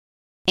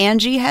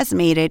Angie has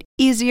made it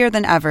easier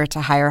than ever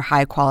to hire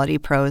high-quality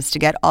pros to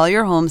get all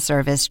your home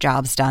service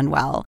jobs done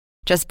well.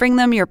 Just bring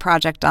them your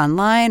project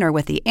online or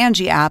with the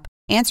Angie app,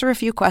 answer a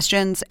few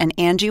questions, and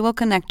Angie will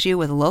connect you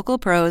with local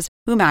pros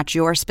who match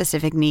your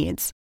specific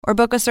needs. Or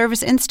book a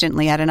service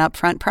instantly at an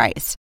upfront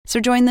price. So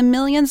join the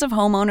millions of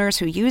homeowners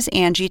who use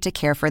Angie to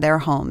care for their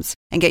homes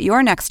and get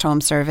your next home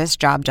service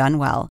job done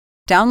well.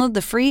 Download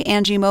the free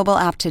Angie mobile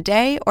app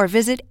today or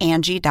visit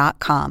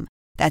Angie.com.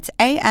 That's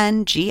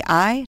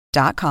ANGI.com.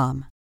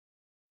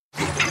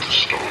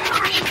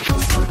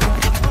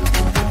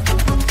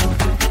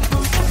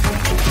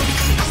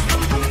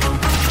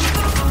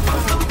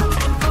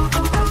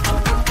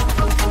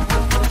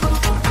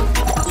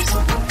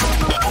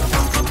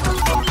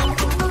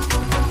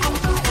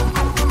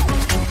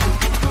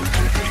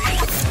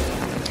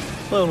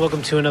 Hello and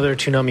welcome to another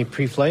Toonami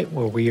Pre-Flight,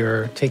 where we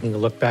are taking a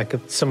look back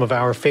at some of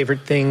our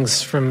favorite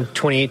things from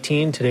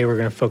 2018. Today we're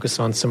going to focus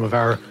on some of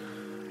our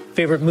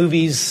favorite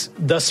movies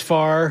thus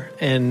far,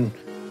 and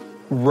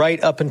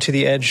right up into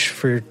the edge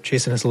for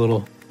Jason has a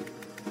little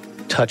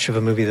touch of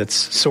a movie that's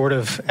sort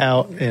of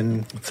out,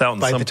 and it's out in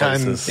by some the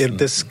time places.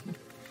 this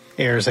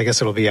airs, I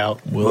guess it'll be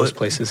out most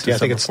places. Yeah, I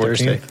think it's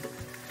 14th?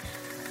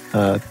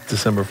 Thursday.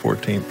 December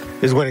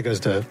 14th. Is when it goes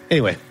to...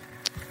 Anyway,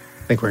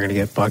 I think we're going to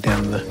get bogged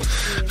down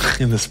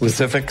in the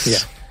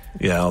specifics.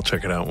 Yeah, I'll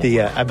check it out.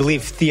 I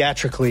believe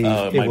theatrically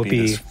it will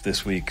be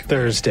this week,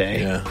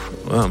 Thursday. Yeah.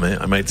 Well,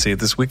 man, I might see it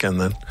this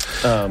weekend then.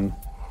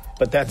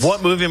 But that's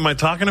what movie am I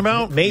talking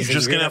about? Amazing. You're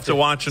just gonna have to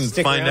watch and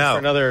stick find around out. For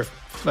another,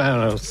 I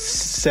don't know,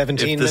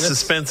 17 minutes. If the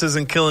suspense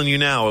isn't killing you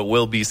now, it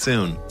will be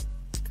soon.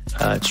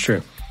 It's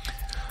true.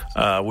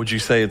 Would you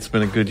say it's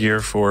been a good year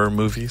for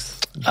movies?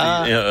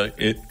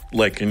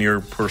 Like in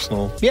your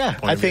personal? Yeah,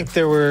 I think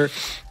there were.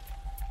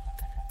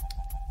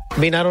 I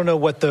mean, I don't know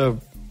what the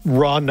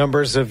raw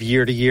numbers of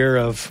year to year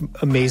of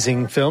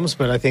amazing films,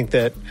 but I think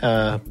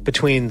that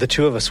between the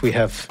two of us, we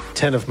have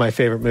 10 of my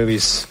favorite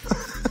movies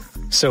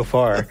so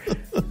far.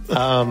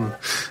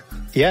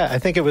 I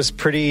think it was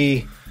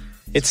pretty.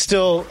 It's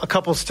still a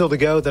couple still to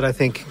go that I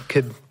think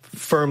could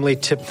firmly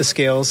tip the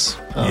scales.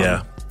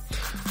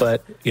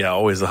 But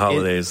always the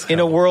holidays. In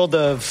a world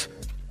of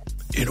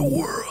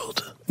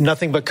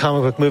nothing but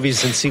comic book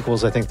movies and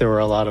sequels, I think there were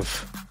a lot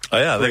of.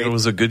 I think it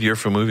was a good year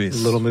for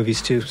movies. Little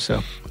movies too,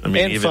 so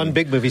and fun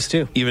big movies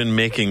too. Even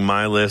making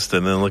my list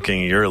and then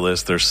looking at your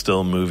list, there's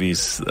still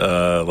movies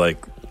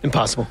like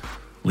Impossible,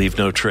 Leave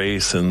No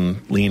Trace,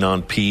 and Lean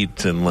on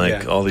Pete, and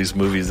all these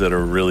movies that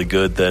are really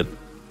good that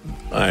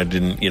I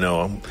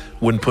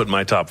wouldn't put in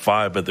my top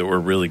 5, but that were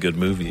really good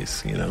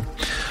movies,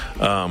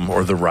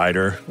 or The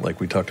Rider, like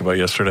we talked about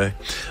yesterday.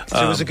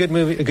 So it was a good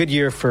movie, a good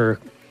year for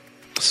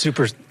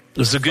super. It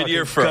was a good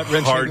year for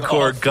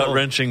hardcore,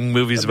 gut-wrenching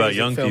movies about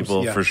young films,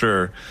 people, for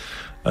sure.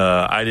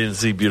 I didn't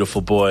see Beautiful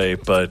Boy,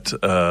 but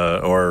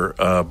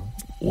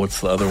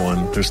what's the other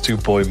one? There's 2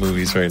 boy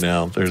movies right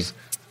now. There's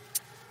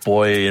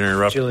Boy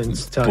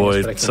Erased. And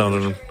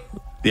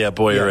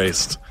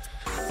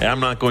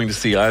I'm not going to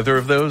see either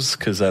of those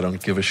because I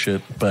don't give a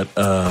shit, but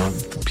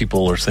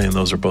people are saying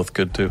those are both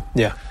good too.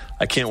 Yeah.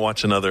 I can't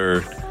watch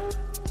another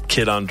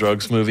kid on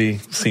drugs movie.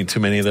 Seen too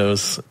many of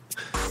those.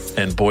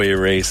 And Boy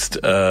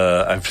Erased,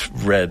 I've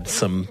read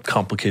some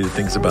complicated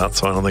things about,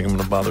 so I don't think I'm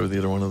going to bother with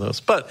either one of those.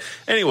 But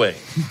anyway,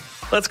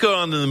 let's go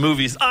on to the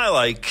movies I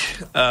like.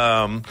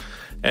 And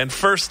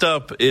first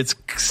up, it's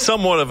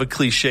somewhat of a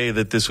cliche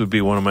that this would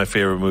be one of my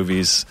favorite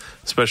movies,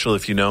 especially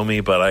if you know me,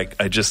 but I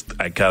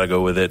got to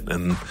go with it,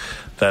 and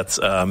that's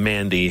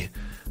Mandy.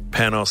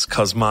 Panos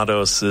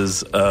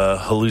Cosmatos'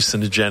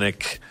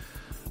 hallucinogenic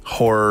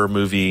horror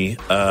movie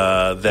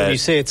that when you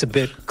say it's a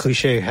bit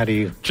cliche, how do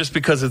you just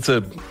because it's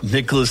a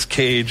Nicolas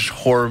Cage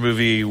horror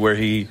movie where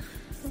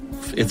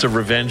it's a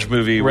revenge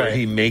movie where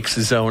he makes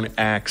his own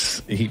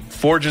axe, he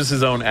forges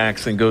his own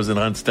axe and goes and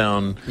hunts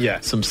down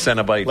some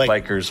Cenobite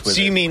bikers with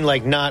so you mean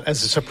not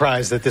as a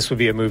surprise that this would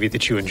be a movie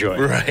that you enjoy,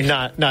 right?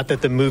 Not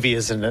that the movie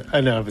isn't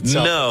in of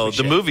itself. No,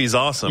 the movie's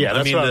awesome. Yeah,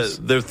 I mean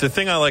the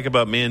thing I like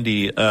about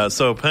Mandy,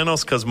 so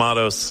Panos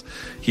Cosmatos,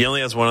 he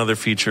only has one other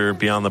feature,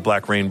 Beyond the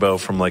Black Rainbow,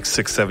 from like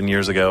 6-7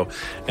 years ago,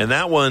 and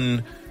that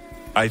one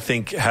I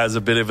think has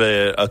a bit of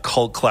a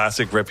cult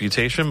classic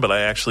reputation, but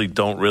I actually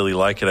don't really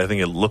like it. I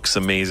think it looks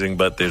amazing,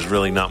 but there's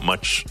really not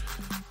much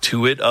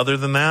to it other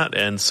than that.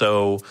 And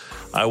so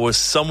I was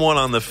somewhat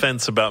on the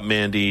fence about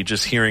Mandy,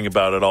 just hearing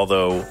about it,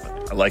 although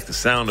I like the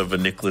sound of a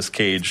Nicolas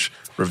Cage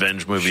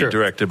revenge movie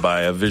directed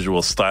by a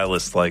visual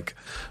stylist like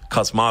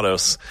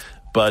Cosmatos.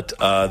 But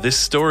this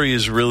story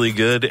is really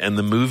good, and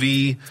the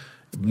movie,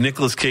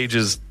 Nicolas Cage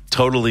is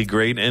totally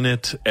great in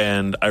it,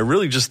 and I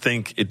really just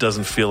think it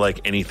doesn't feel like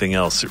anything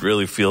else. It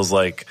really feels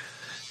like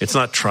it's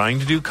not trying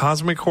to do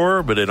cosmic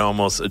horror, but it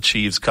almost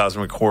achieves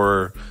cosmic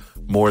horror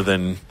more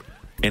than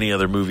any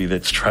other movie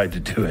that's tried to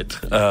do it.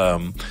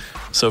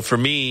 So for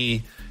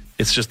me,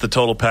 it's just the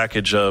total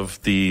package of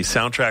the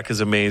soundtrack is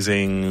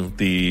amazing,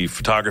 the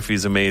photography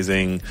is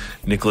amazing,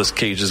 Nicolas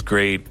Cage is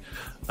great.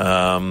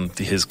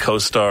 His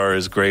co-star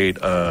is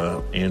great.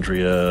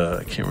 Andrea,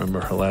 I can't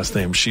remember her last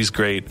name. She's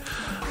great.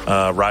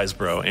 Andrea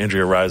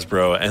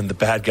Riseborough. And the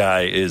bad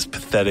guy is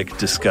pathetic,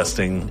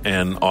 disgusting,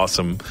 and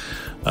awesome.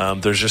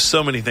 There's just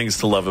so many things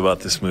to love about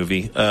this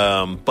movie.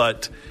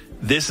 But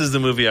this is the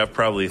movie I've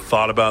probably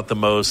thought about the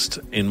most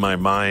in my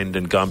mind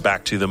and gone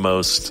back to the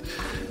most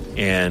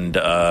and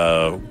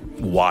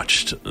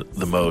watched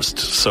the most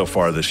so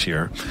far this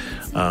year.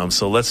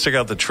 So let's check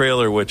out the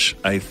trailer, which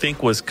I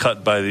think was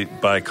cut by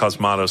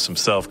Cosmatos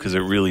himself, because it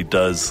really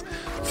does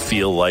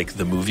feel like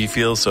the movie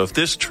feels. So if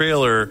this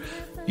trailer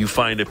you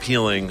find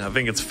appealing, I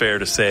think it's fair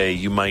to say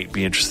you might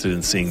be interested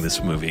in seeing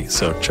this movie.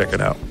 So check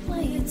it out.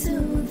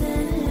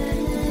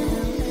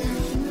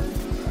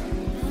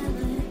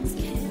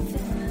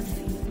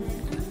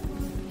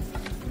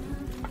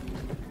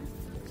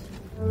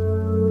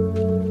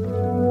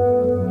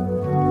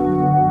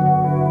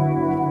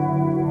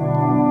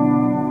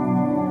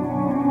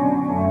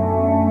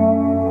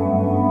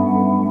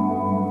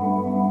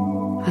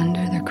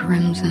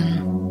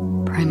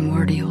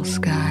 Primordial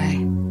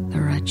sky, the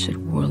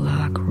wretched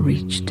warlock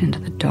reached into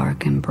the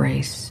dark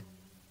embrace.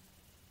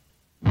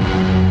 His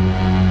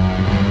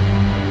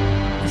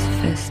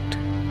fist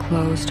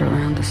closed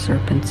around the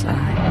serpent's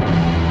eye.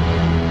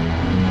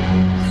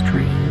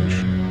 Strange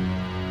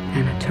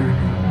and eternal.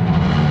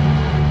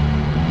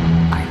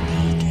 I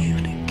need you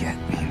to get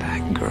me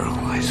that girl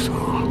I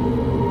saw.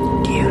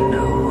 You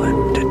know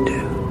what to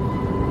do.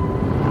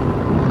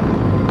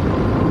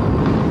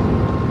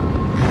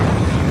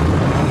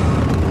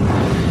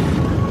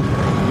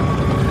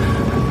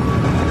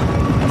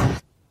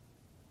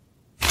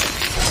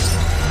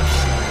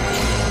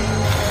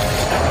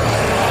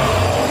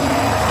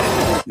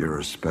 You're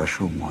a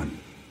special one,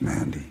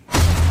 Mandy.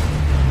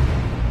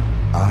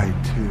 I,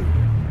 too,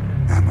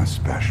 am a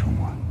special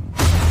one.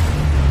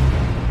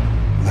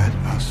 Let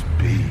us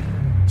be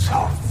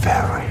so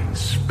very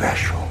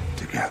special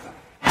together.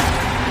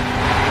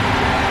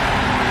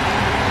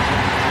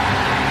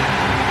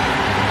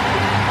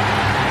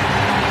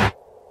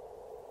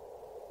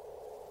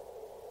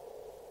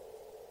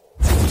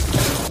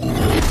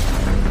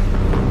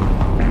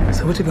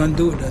 So what you gonna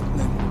do with that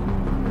thing?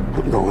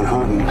 I'm going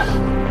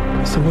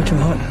hunting. So what you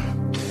hunting?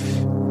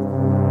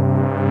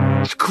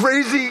 It's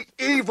crazy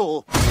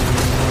evil.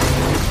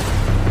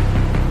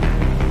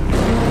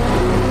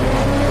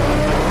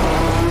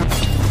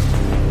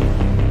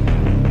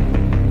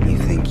 You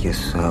think you're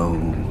so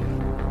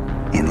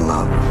in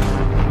love?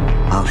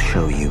 I'll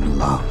show you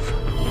love.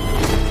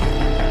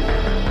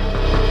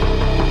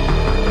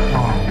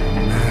 Oh,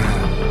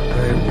 man.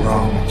 What's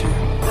wrong with you?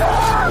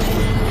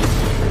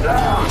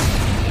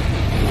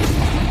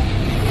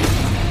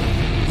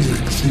 You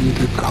exceed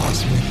the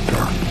cosmic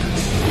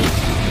darkness.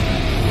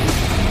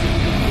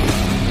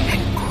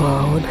 It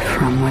glowed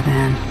from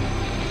within,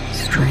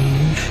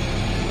 strange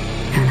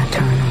and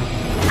eternal.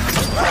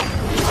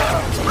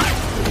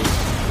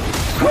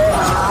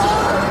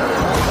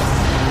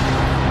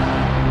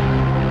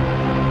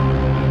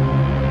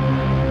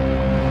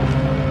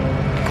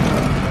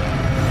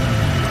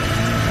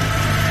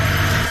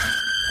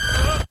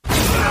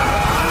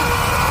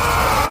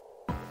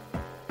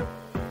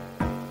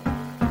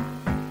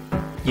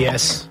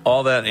 Yes.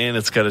 All that, and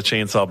it's got a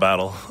chainsaw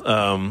battle.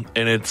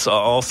 And it's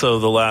also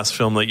the last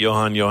film that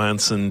Johan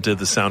Johansson did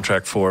the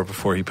soundtrack for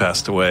before he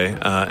passed away.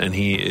 And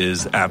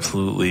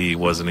he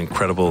was an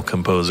incredible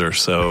composer.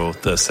 So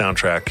the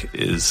soundtrack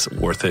is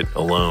worth it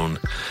alone.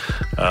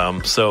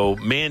 So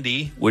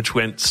Mandy, which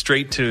went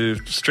straight to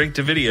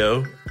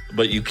video,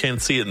 but you can't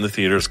see it in the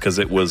theaters because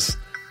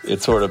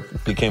it sort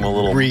of became a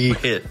little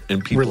hit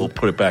and people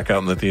put it back out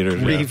in the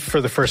theaters.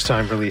 For the first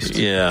time released.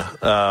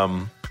 Yeah.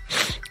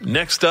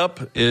 Next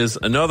up is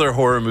another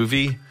horror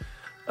movie,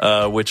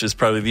 which is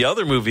probably the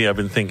other movie I've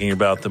been thinking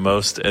about the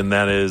most, and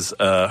that is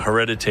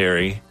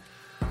Hereditary,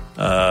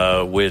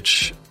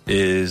 which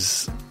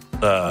is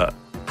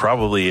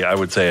probably, I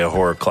would say, a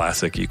horror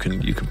classic. You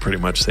can pretty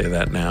much say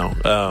that now.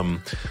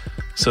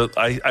 So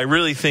I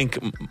really think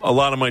a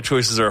lot of my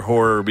choices are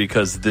horror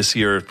because this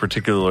year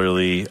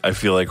particularly, I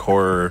feel like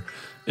horror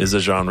is a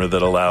genre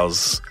that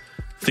allows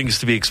things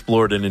to be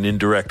explored in an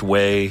indirect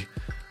way.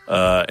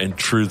 And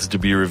truths to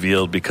be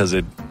revealed because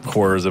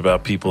horror is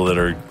about people that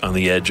are on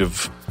the edge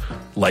of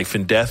life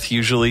and death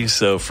usually.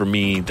 So for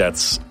me,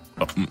 that's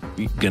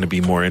going to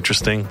be more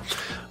interesting.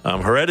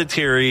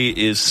 Hereditary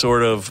is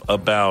sort of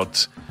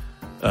about,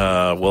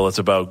 it's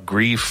about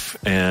grief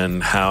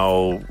and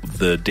how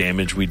the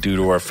damage we do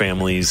to our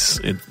families,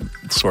 it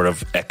sort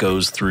of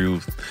echoes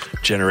through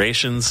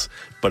generations.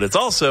 But it's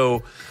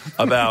also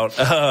about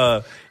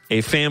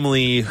a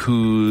family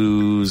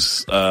who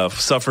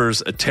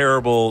suffers a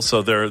terrible.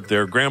 So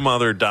their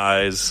grandmother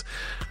dies.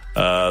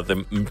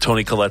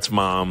 Toni Collette's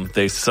mom.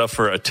 They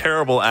suffer a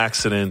terrible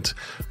accident,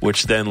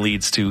 which then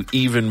leads to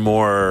even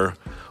more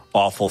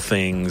awful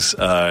things.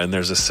 And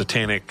there's a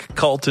satanic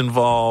cult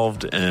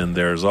involved, and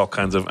there's all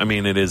kinds of. I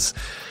mean, it is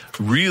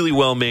really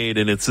well made,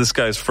 and it's this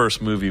guy's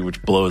first movie,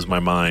 which blows my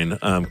mind.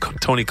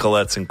 Toni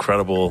Collette's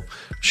incredible.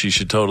 She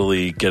should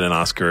totally get an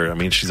Oscar. I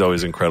mean, she's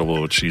always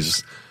incredible, but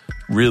she's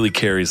really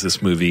carries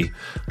this movie.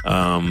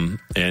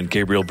 And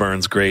Gabriel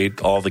Byrne's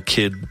great. All the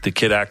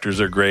kid actors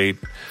are great.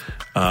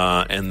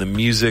 And the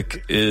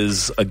music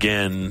is,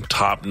 again,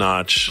 top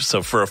notch.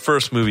 So for a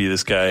first movie,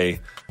 this guy,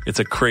 it's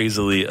a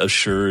crazily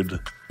assured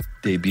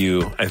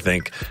debut, I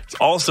think. It's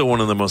also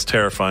one of the most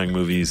terrifying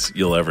movies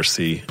you'll ever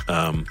see.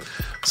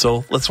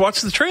 So let's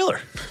watch the trailer.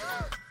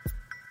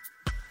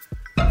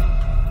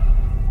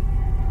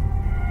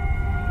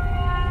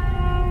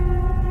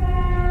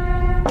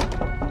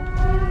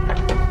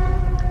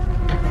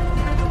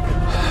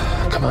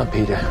 Come on,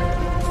 Peter.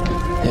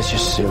 Let's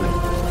just sue it.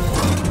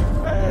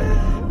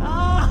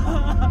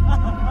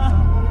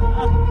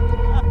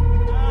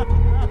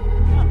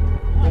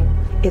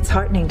 It's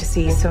heartening to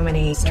see so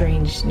many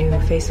strange new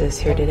faces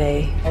here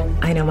today.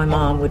 I know my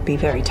mom would be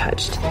very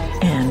touched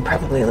and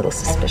probably a little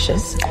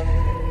suspicious.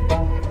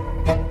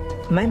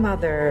 My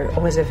mother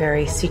was a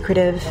very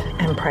secretive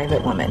and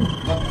private woman.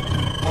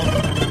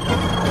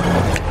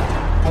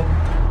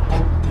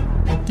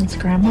 It's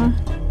Grandma.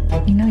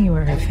 You know you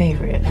were her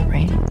favorite,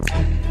 right?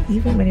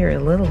 Even when you were a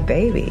little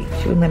baby,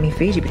 she wouldn't let me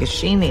feed you because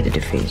she needed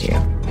to feed you.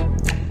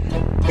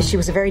 She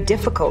was a very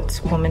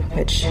difficult woman,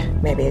 which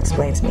maybe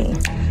explains me.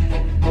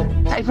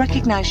 I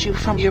recognize you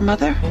from your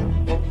mother.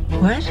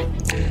 What?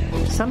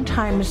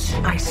 Sometimes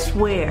I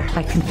swear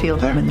I can feel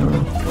them in the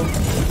room.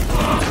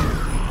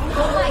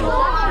 Oh my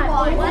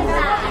God! What's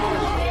that?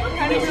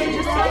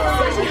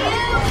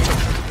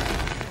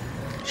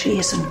 She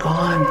isn't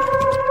gone.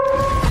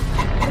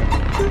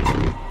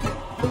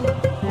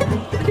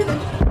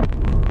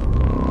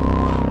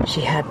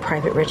 She had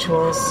private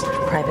rituals,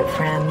 private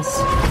friends.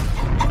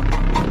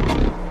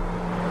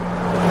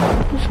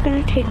 Who's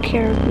gonna take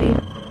care of me?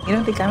 You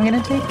don't think I'm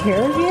gonna take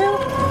care of you?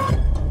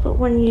 But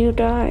when you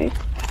die...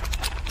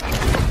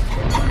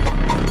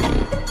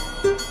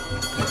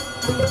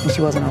 And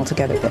she wasn't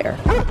altogether there.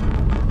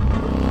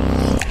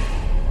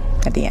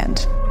 At the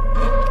end.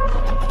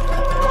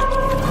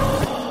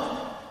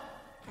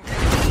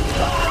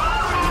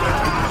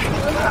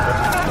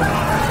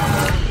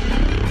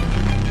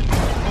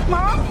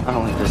 Mom? I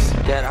don't like this.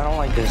 Dad, I don't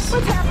like this.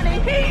 What's happening?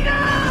 Peter!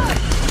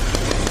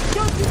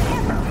 Don't you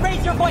ever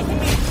raise your voice at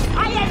me!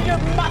 I am your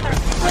mother!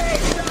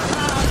 Please stop!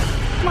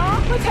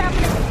 Mom, what's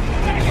happening?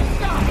 Make it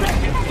stop!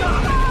 Make it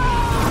stop!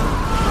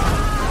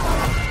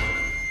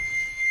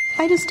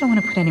 I just don't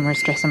want to put any more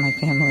stress on my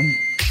family.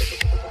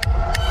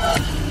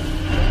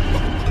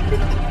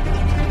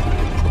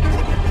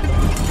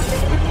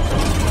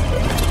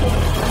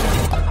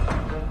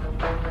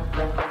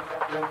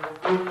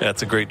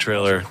 That's a great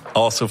trailer.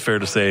 Also fair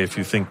to say, if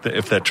you think that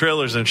if that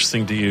trailer is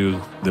interesting to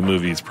you, the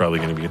movie is probably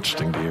going to be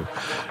interesting to you.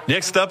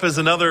 Next up is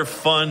another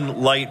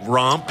fun, light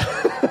romp.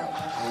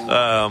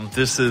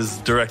 This is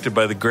directed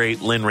by the great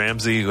Lynn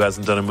Ramsey, who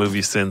hasn't done a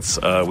movie since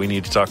We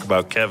Need to Talk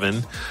About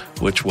Kevin,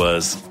 which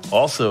was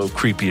also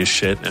creepy as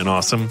shit and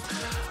awesome.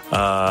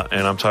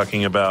 And I'm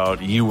talking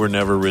about You Were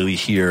Never Really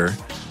Here,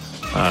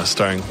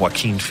 starring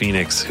Joaquin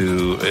Phoenix,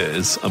 who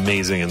is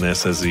amazing in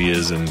this, as he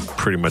is in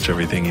pretty much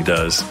everything he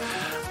does.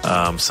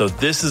 So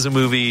this is a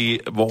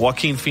movie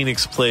Joaquin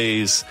Phoenix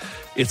plays.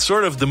 It's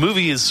sort of, the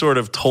movie is sort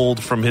of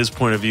told from his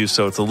point of view,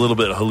 so it's a little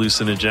bit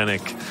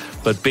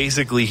hallucinogenic, but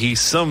basically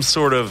he's some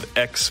sort of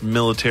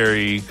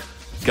ex-military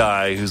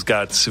guy who's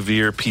got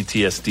severe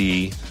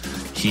PTSD.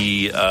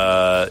 He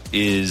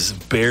is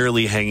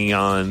barely hanging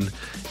on,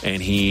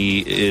 and he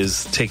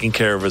is taking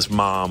care of his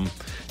mom.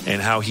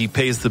 And how he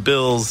pays the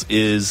bills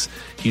is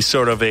he's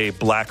sort of a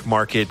black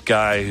market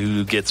guy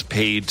who gets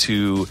paid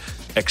to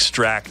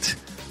extract.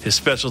 His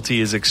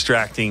specialty is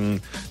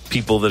extracting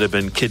people that have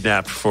been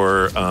kidnapped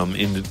for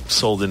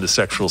sold into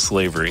sexual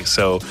slavery.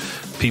 So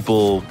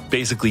people,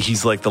 basically,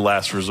 he's like the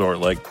last resort.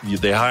 Like,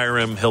 they hire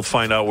him, he'll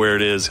find out where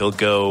it is, he'll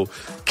go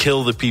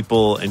kill the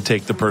people and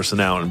take the person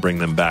out and bring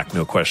them back,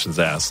 no questions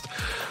asked.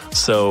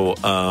 So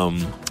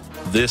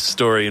this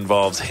story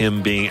involves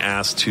him being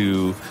asked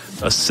to,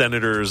 a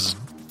senator's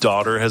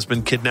daughter has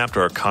been kidnapped,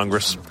 or a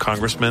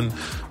congressman,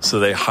 so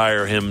they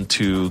hire him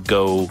to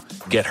go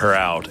get her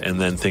out, and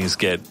then things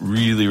get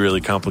really, really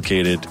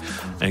complicated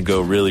and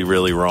go really,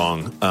 really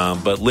wrong.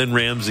 But Lynn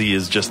Ramsey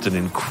is just an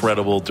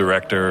incredible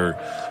director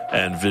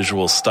and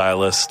visual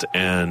stylist,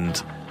 and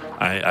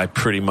I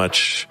pretty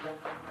much,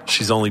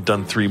 she's only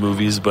done 3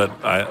 movies, but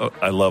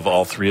I love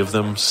all 3 of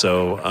them,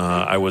 so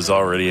I was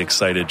already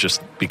excited just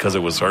because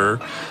it was her.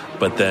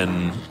 But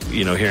then,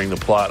 you know, hearing the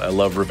plot, I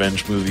love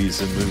revenge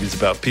movies and movies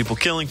about people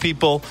killing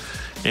people.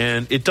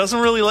 And it doesn't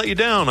really let you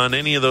down on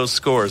any of those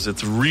scores.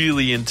 It's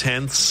really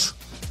intense,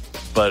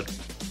 but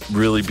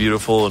really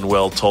beautiful and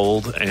well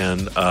told,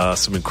 and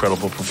some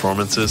incredible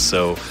performances.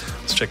 So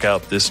let's check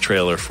out this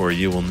trailer for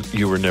You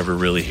Were Never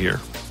Really Here.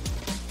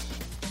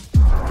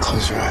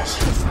 Close your eyes.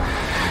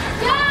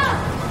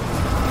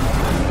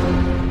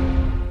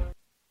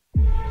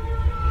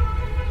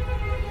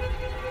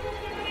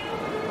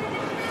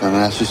 I'm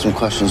gonna ask you some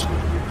questions.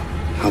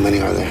 How many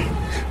are there?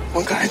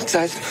 One guy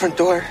inside the front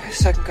door,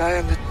 second guy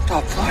on the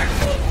top floor.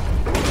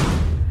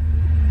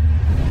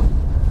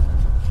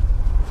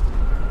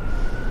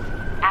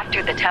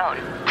 After the tone,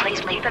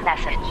 please leave a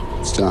message.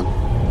 It's done.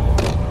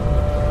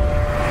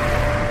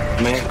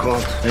 Man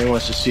called. He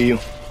wants to see you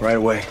right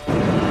away.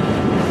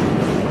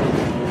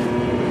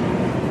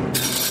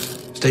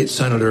 State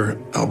Senator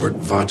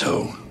Albert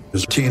Vato.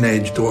 His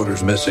teenage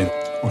daughter's missing.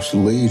 What's the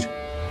lead?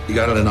 He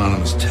got an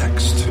anonymous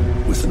text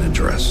with an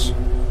address.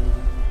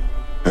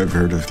 I've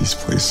heard of these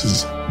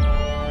places.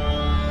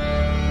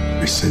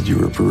 They said you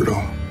were brutal.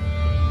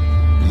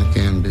 It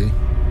can be.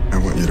 I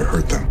want you to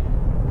hurt them.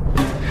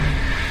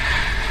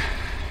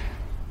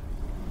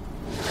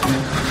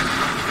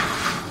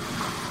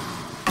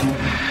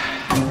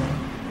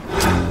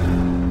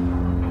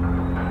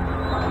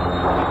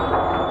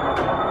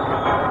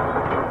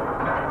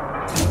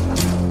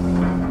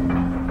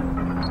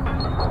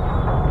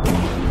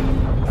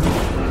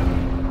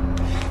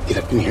 Get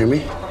up, can you hear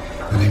me?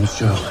 My name's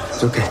Joe.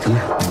 It's okay, come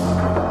here.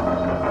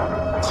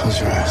 Close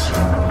your eyes.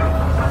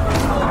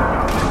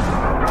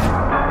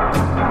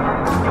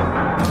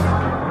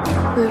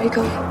 Where are we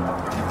going?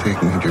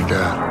 Taking you to your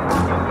dad.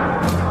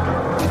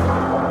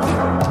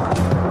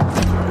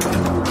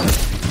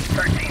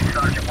 13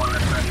 Sergeant 1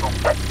 Central.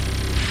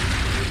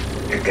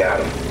 You got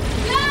him.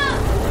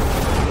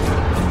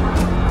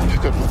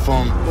 Pick up the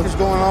phone. What is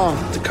going on?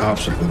 The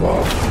cops are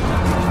involved.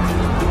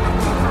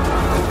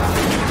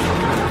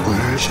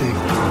 Where is she?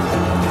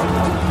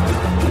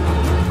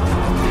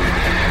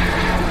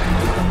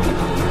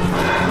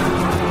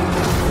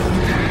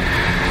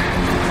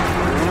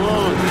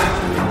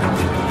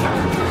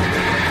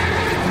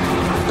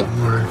 Don't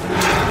worry.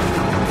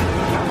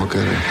 I'll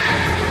get her.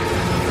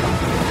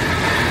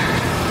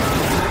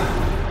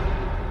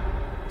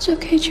 It's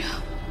okay, Joe.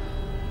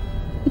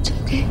 It's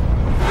okay.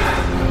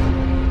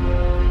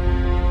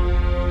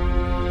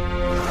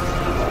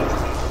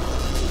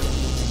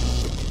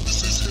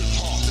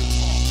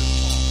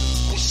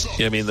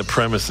 Yeah, I mean, the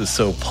premise is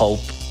so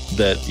pulp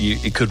that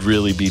it could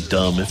really be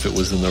dumb if it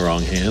was in the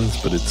wrong hands,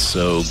 but it's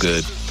so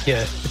good.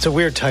 Yeah, it's a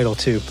weird title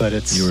too, but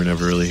it's... You Were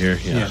Never Really Here?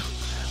 Yeah.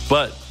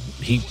 But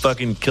he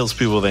fucking kills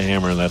people with a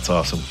hammer, and that's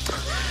awesome.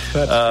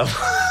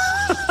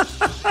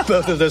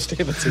 Both of those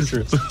statements are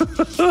true.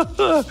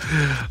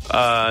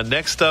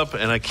 Next up,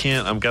 and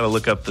I've got to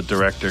look up the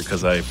director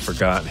because I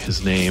forgot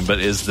his name, but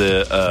is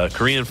the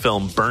Korean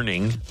film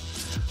Burning.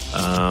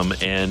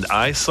 And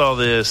I saw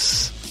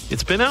this...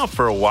 It's been out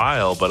for a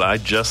while, but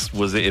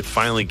it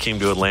finally came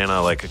to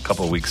Atlanta like a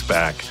couple of weeks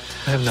back.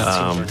 I have not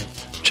seen Burning.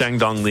 Chang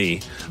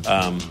Dong-lee.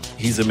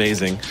 He's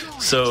amazing.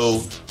 So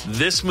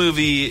this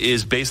movie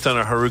is based on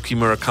a Haruki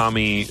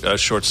Murakami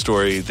short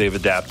story they've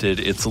adapted.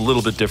 It's a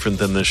little bit different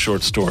than the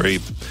short story.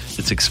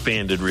 It's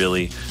expanded,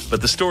 really.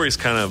 But the story is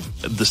kind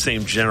of the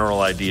same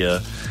general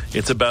idea.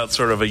 It's about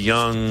sort of a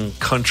young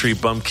country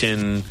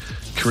bumpkin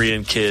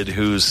Korean kid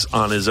who's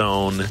on his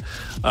own,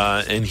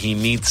 and he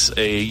meets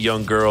a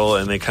young girl,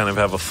 and they kind of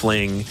have a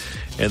fling.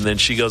 And then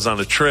she goes on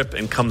a trip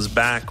and comes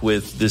back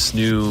with this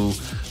new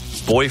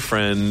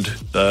boyfriend,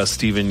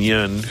 Steven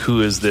Yeun,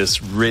 who is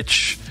this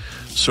rich,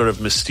 sort of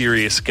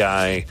mysterious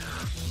guy,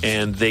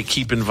 and they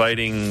keep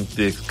inviting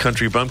the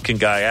country bumpkin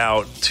guy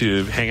out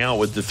to hang out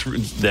with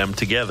them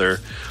together.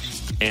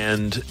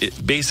 And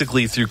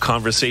basically through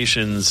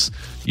conversations,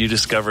 you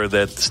discover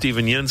that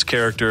Steven Yeun's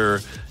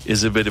character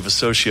is a bit of a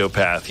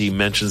sociopath. He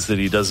mentions that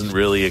he doesn't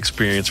really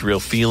experience real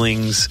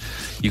feelings.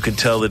 You can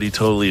tell that he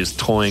totally is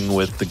toying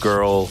with the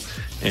girl,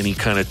 and he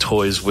kind of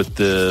toys with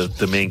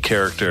the main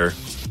character.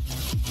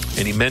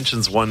 And he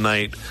mentions one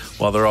night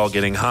while they're all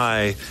getting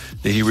high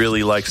that he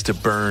really likes to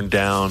burn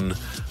down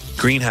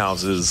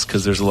greenhouses,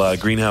 because there's a lot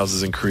of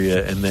greenhouses in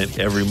Korea, and that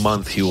every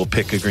month he will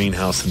pick a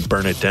greenhouse and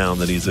burn it down,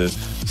 that he's a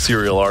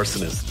serial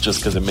arsonist just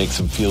because it makes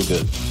him feel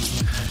good.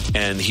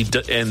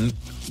 And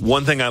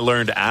one thing I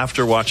learned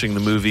after watching the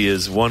movie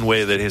is one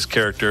way that his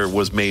character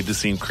was made to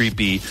seem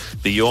creepy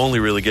that you only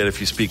really get if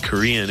you speak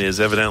Korean is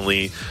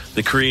evidently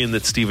the Korean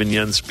that Steven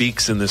Yeun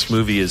speaks in this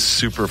movie is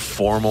super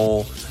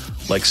formal,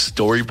 like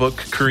storybook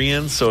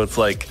Korean. So it's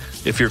like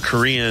if you're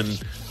Korean,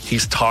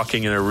 he's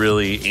talking in a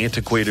really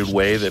antiquated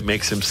way that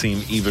makes him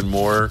seem even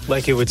more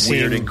like it would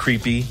weird seem and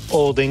creepy.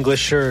 Old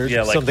English or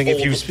something.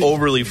 If you speak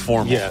overly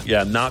formal,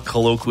 yeah, not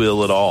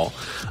colloquial at all,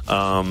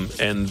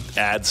 and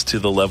adds to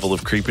the level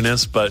of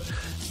creepiness. But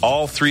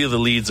all three of the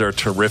leads are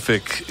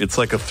terrific. It's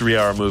like a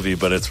 3-hour movie,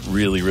 but it's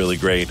really, really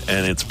great.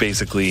 And it's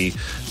basically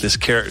this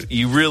character.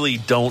 You really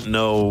don't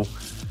know.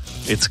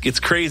 It's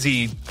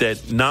crazy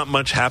that not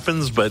much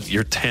happens, but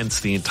you're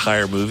tense the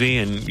entire movie,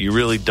 and you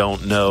really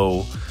don't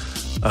know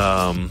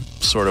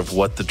sort of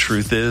what the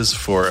truth is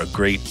for a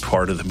great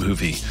part of the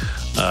movie.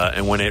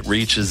 And when it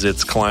reaches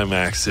its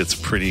climax, it's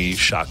pretty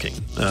shocking.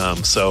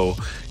 So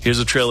here's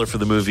a trailer for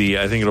the movie.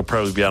 I think it'll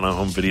probably be out on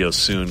home video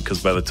soon,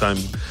 because by the time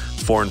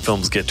foreign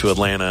films get to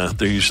Atlanta,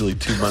 they're usually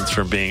 2 months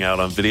from being out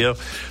on video.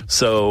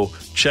 So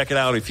check it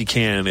out if you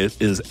can.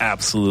 It is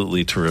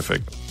absolutely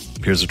terrific.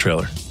 Here's a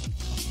trailer.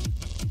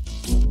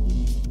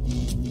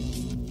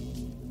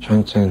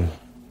 Johnson.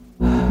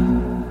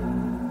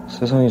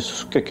 세상이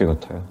수수께끼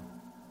같아요.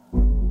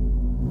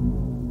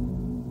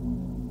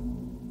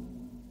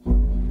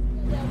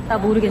 나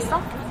모르겠어?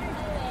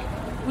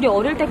 우리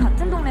어릴 때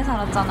같은 동네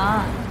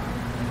살았잖아.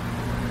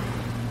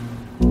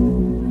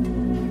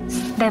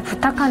 내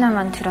부탁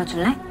하나만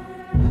들어줄래?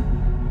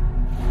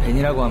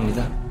 벤이라고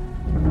합니다.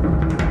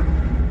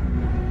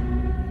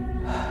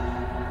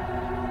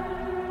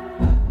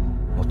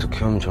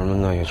 어떻게 하면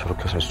젊은 나이에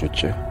저렇게 살 수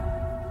있지?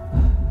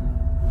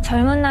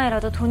 젊은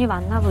나이라도 돈이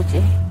많나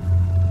보지.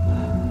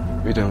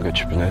 위대한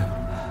개집이네.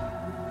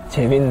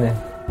 재밌네.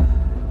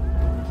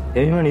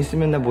 여유만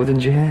있으면 나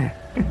뭐든지 해.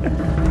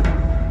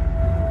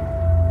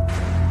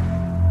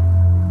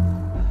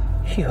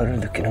 희열을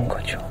느끼는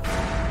거죠.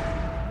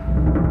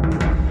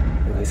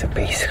 여기서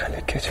베이스가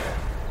느껴져요.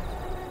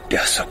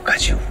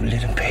 뼛속까지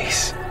울리는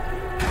베이스.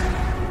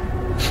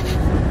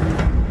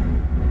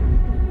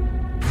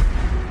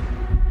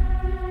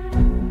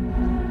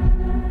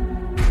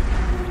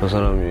 저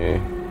사람이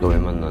널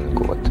만나는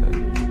것 같아.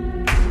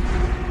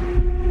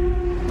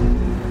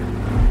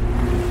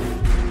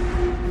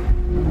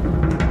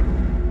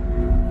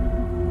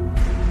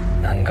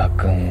 난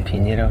가끔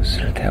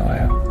비닐하우스를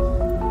태워요.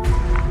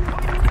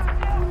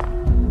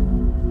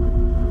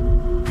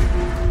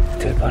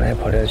 들판에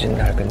버려진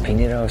낡은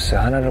비닐하우스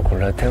하나를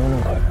골라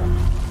태우는 거예요.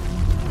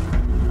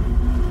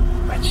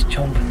 마치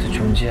처음부터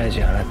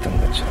존재하지 않았던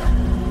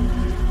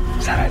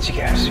것처럼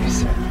사라지게 할 수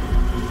있어요.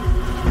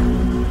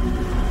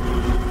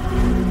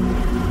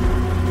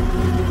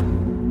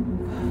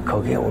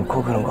 거기에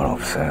옳고 그런 건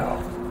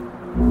없어요.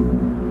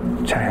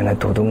 자연의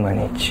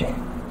도덕만 있지.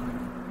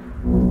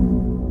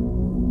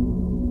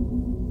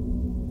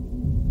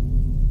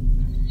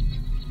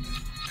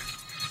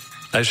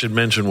 I should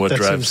mention what That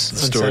drives the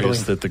seems story unsettling.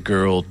 is that the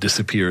girl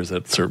disappears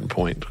at a certain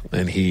point,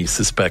 and he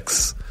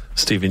suspects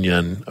Steven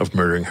Yeun of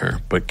murdering her,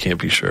 but can't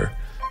be sure.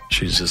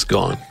 She's just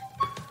gone.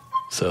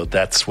 So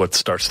that's what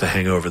starts to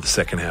hang over the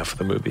second half of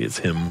the movie, is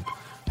him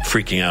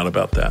freaking out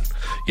about that.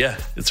 Yeah,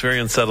 it's very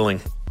unsettling,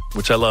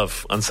 which I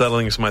love.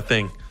 Unsettling is my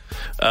thing.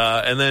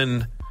 And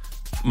then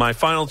my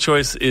final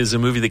choice is a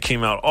movie that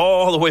came out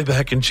all the way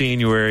back in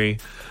January.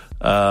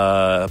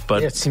 But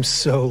yeah, it seems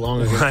so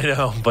long ago. I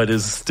know, but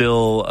is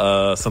still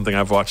something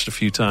I've watched a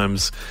few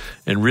times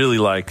and really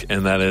like,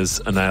 and that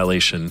is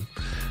Annihilation.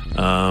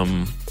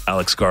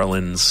 Alex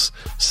Garland's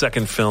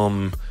second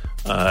film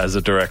as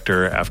a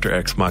director after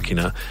Ex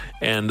Machina.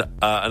 And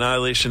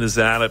Annihilation is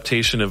an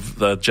adaptation of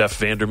the Jeff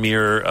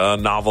Vandermeer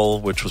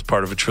novel, which was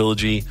part of a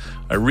trilogy.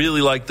 I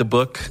really like the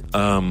book.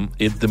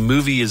 The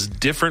movie is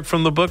different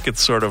from the book.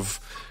 It's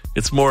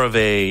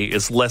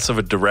less of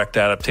a direct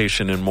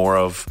adaptation and more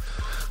of,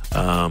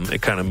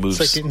 it kind of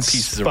moves it's like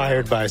pieces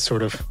inspired around. by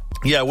sort of.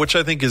 Yeah, which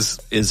I think is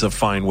a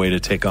fine way to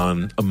take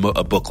on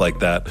a book like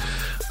that.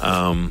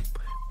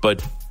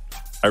 But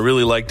I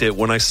really liked it.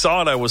 When I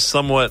saw it, I was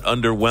somewhat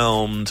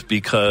underwhelmed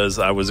because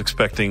I was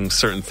expecting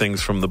certain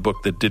things from the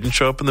book that didn't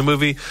show up in the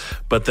movie.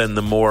 But then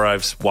the more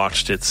I've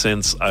watched it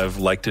since, I've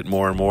liked it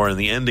more and more. And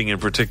the ending in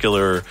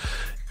particular,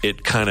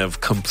 it kind of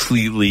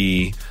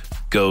completely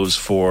goes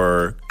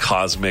for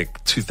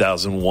cosmic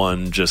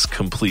 2001, just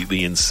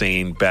completely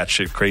insane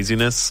batshit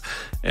craziness.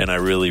 And I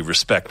really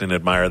respect and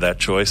admire that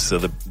choice. So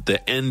the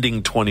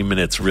ending 20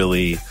 minutes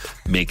really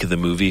make the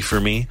movie for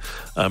me.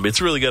 It's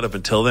really good up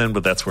until then,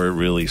 but that's where it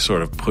really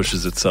sort of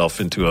pushes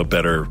itself into a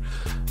better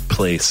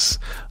place.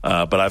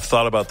 But I've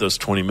thought about those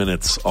 20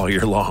 minutes all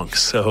year long.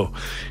 So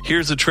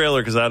here's a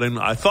trailer, because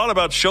I thought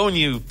about showing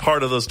you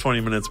part of those 20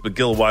 minutes, but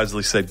Gil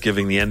wisely said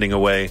giving the ending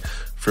away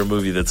for a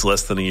movie that's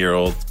less than a year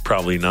old,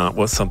 probably not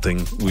what's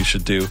something we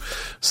should do.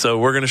 So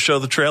we're going to show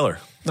the trailer.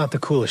 Not the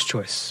coolest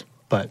choice,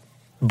 but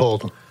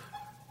bold one.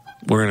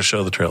 We're going to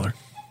show the trailer.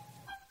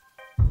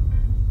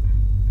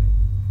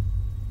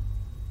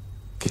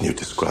 Can you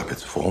describe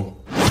its form?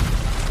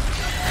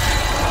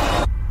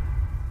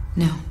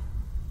 No.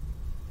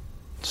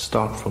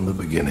 Start from the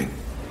beginning.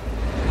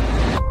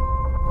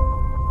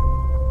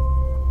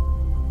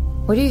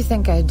 What do you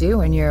think I do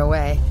when you're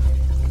away?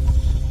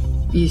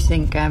 You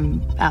think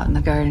I'm out in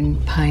the garden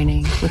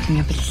pining, looking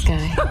up at the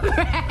sky?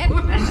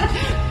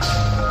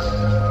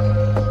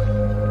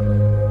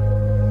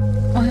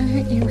 Why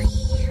aren't you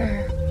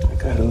here? I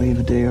gotta leave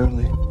a day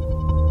early.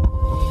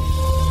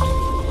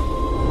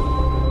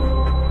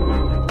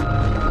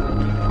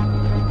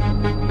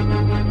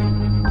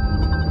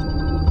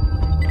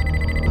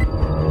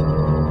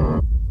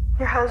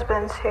 Your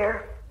husband's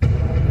here.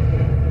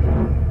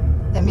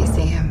 Let me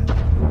see him.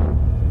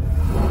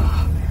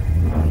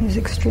 He's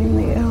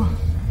extremely ill.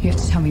 You have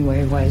to tell me where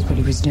he was, what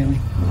he was doing.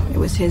 It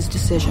was his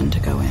decision to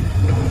go in.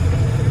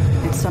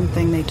 It's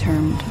something they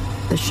termed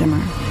the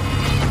Shimmer.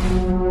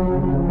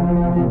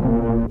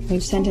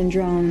 We've sent in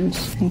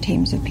drones and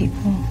teams of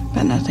people,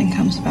 but nothing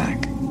comes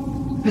back.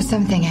 But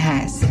something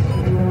has.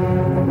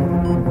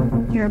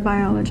 You're a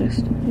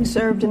biologist. You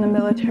served in the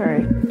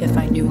military. If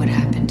I knew what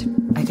happened,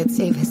 I could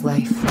save his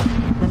life.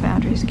 The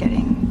boundary's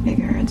getting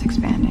bigger, it's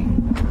expanding.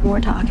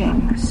 We're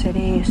talking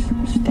cities,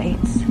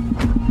 states.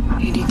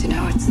 You need to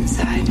know what's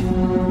inside.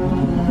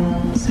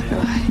 So do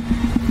I.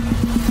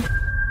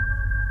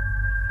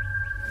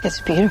 It's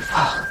beautiful.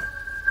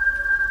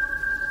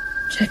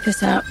 Check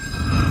this out.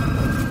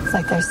 It's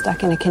like they're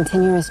stuck in a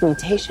continuous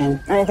mutation.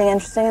 Anything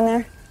interesting in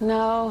there?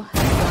 No.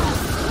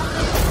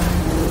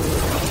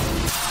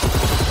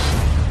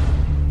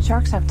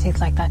 Sharks have teeth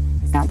like that.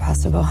 Not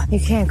possible. You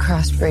can't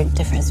crossbreed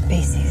different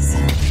species.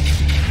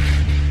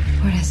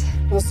 What is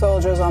it? The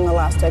soldiers on the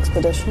last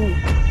expedition.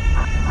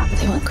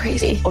 They went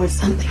crazy, or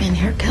something in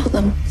here killed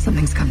them.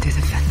 Something's come through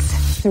the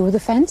fence. Through the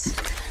fence?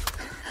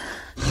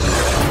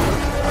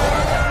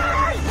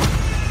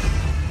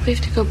 We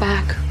have to go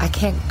back. I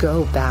can't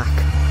go back.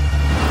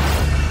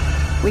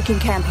 We can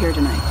camp here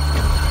tonight.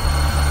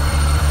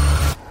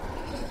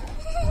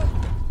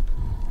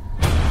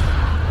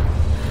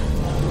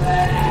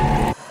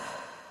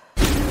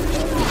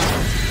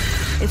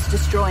 It's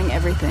destroying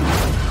everything.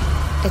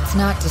 It's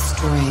not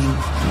destroying.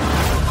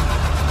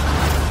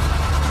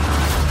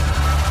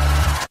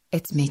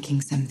 It's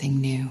making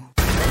something new.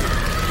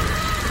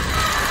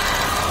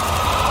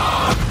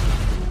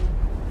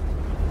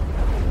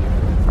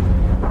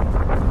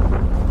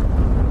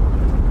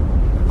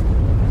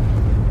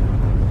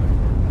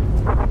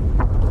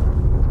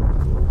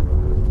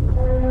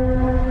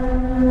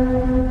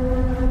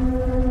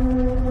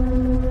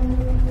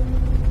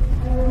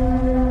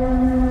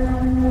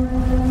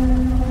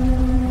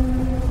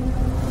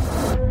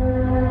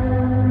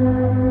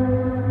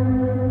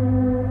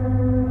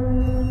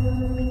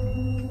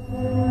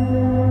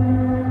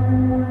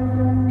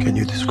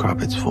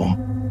 Its form?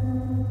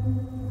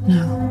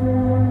 No.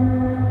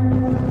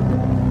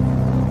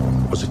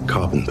 Was it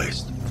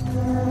carbon-based?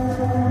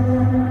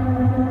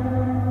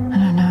 I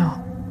don't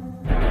know.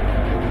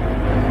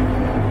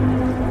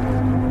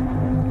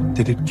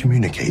 Did it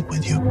communicate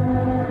with you?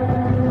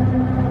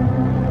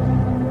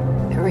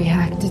 It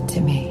reacted to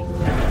me.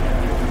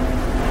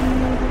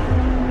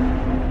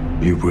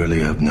 You really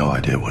have no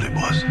idea what it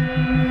was.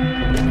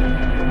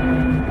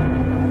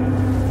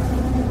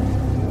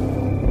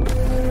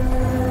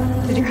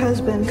 Did your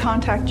husband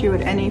contact you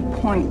at any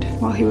point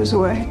while he was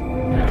away?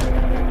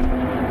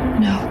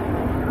 No.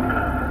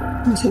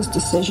 It was his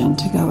decision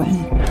to go in.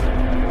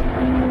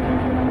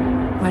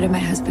 Why did my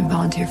husband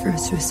volunteer for a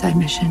suicide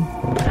mission?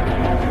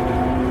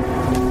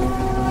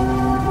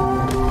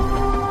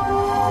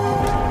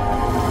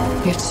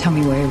 You have to tell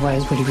me where he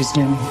was, what he was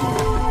doing.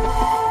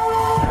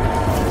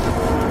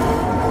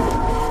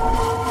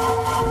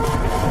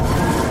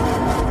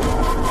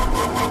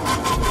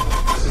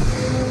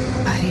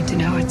 I need to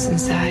know what's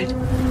inside.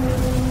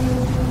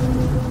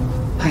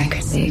 I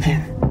could save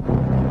him.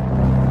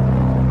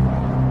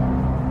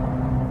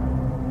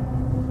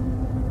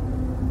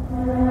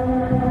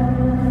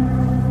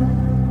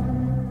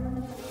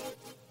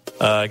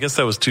 I guess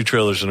that was 2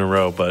 trailers in a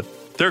row, but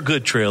they're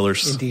good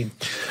trailers. Indeed.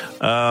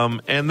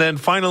 And then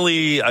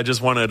finally, I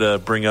just wanted to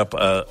bring up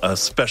a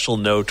special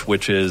note,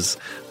 which is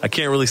I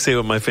can't really say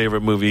what my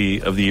favorite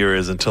movie of the year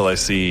is until I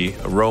see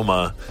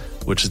Roma,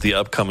 which is the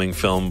upcoming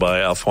film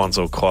by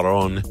Alfonso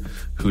Cuarón,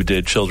 who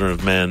did Children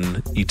of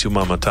Men, Y Tu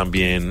Mama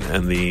Tambien,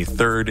 and the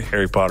 3rd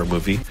Harry Potter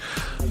movie,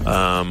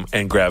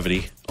 and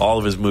Gravity. All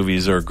of his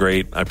movies are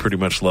great. I pretty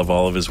much love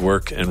all of his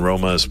work, and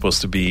Roma is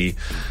supposed to be,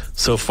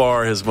 so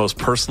far, his most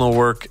personal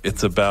work.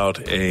 It's about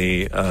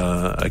a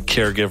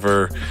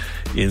caregiver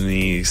in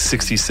the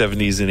 60s,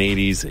 70s, and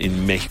 80s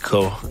in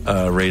Mexico,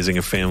 raising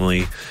a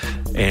family,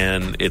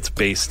 and it's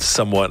based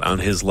somewhat on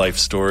his life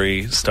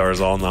story,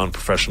 stars all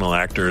non-professional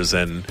actors,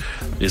 and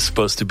is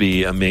supposed to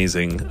be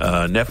amazing.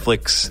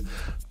 Netflix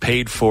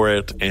paid for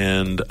it,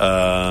 and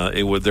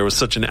there was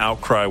such an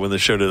outcry when they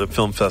showed it at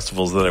film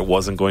festivals that it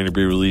wasn't going to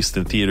be released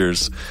in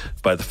theaters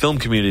by the film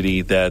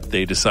community that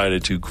they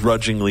decided to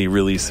grudgingly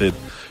release it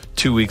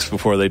 2 weeks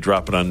before they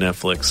drop it on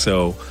Netflix.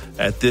 So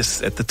at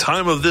the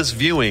time of this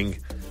viewing,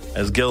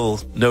 as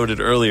Gil noted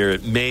earlier,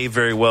 it may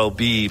very well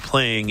be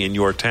playing in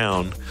your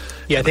town.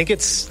 Yeah, I think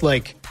it's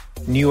like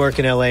New York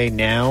and LA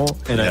now,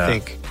 and yeah. I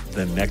think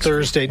the next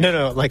Thursday. week.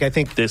 No, like I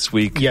think this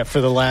week. Yeah, for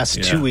the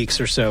last 2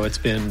 weeks or so, it's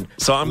been.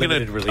 So I'm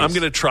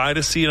gonna try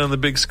to see it on the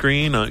big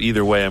screen.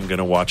 Either way, I'm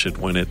gonna watch it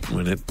when it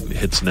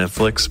hits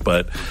Netflix.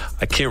 But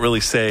I can't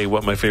really say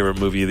what my favorite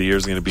movie of the year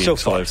is going to be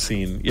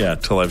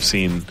until I've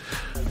seen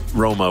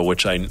Roma,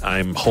 which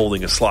I'm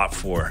holding a slot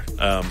for.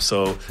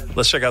 So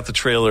let's check out the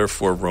trailer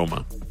for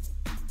Roma.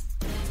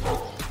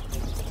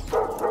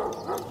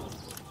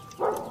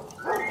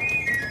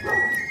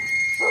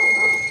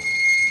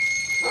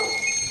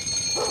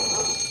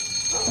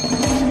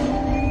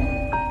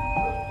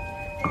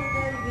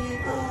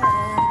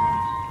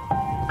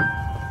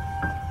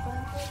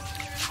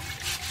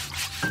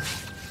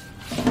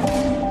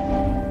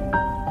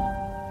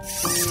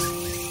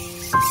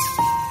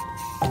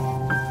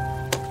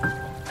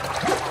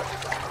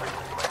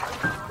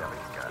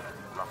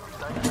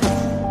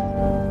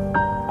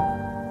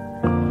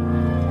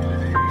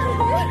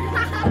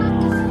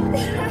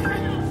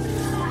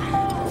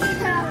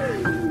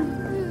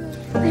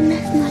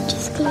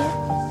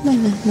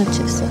 Buenas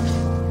noches.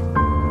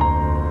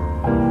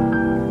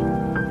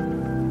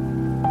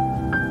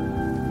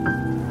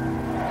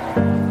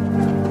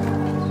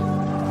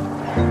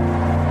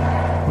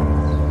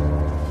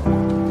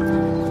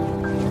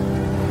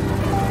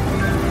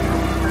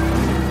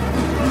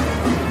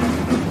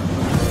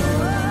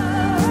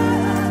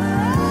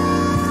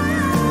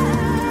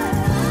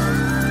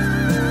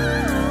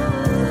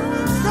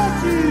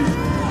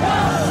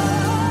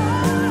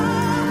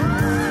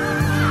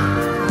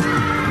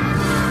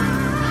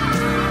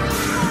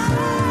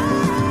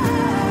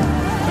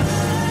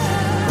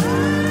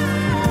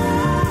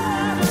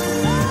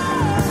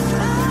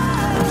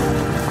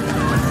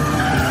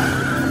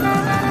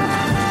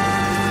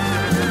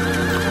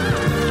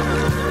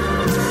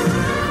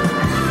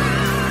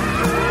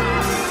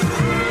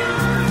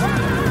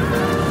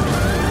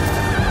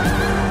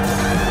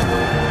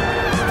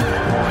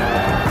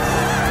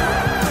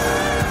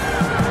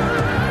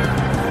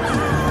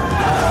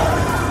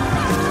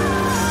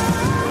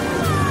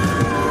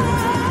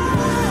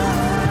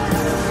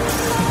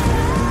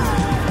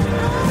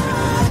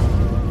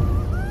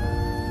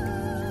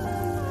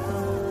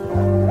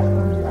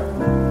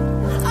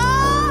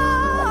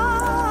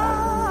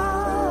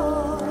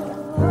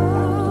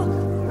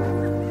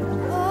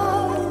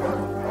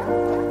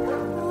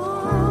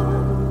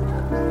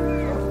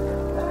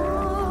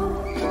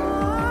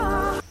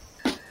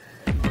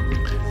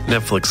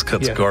 Netflix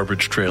cuts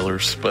garbage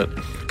trailers, but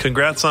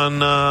congrats on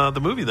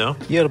the movie, though.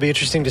 Yeah, it'll be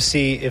interesting to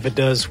see if it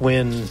does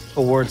win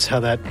awards,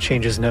 how that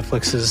changes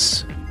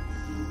Netflix's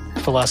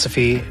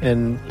philosophy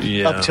and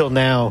up till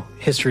now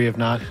history of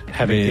not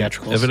having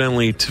theatricals.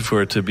 Evidently,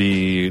 for it to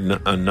be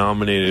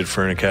nominated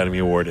for an Academy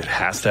Award, it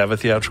has to have a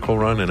theatrical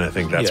run, and I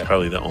think that's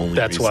probably the only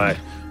That's reason. why.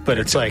 But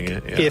it's like,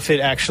 if it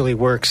actually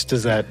works,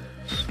 does that...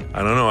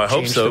 I don't know. I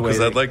hope so, because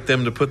I'd like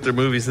them to put their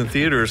movies in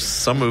theaters.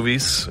 Some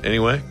movies,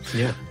 anyway.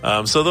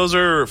 Yeah. So those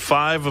are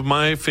 5 of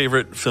my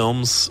favorite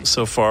films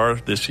so far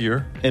this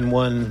year. And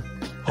one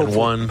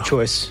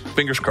choice.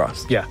 Fingers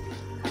crossed. Yeah.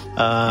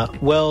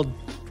 Well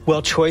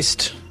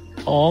choiced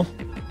all.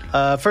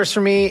 First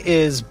for me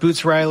is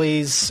Boots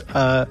Riley's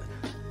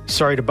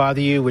Sorry to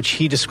Bother You, which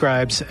he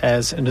describes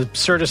as an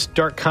absurdist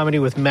dark comedy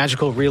with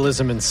magical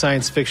realism and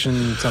science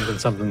fiction,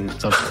 something.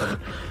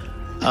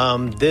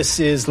 This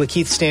is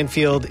Lakeith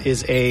Stanfield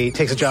takes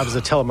a job as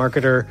a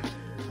telemarketer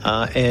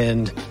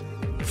and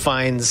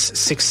finds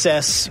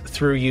success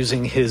through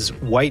using his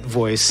white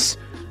voice,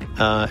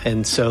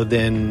 and so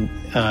then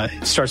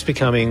starts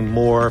becoming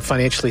more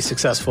financially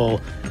successful.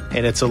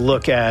 And it's a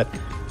look at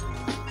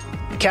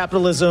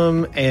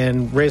capitalism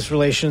and race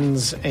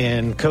relations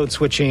and code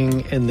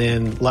switching, and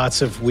then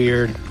lots of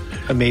weird,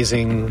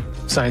 amazing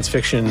science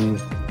fiction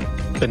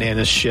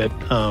bananas shit.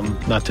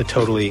 Not to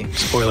totally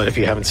spoil it if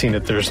you haven't seen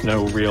it, there's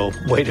no real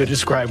way to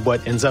describe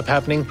what ends up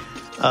happening.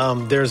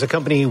 There's a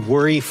company,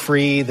 Worry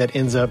Free, that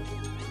ends up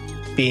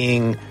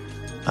being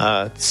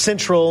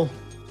central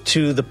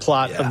to the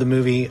plot of the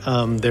movie.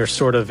 They're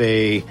sort of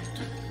a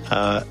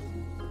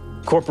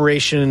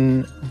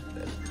corporation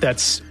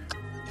that's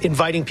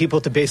inviting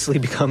people to basically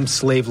become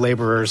slave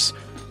laborers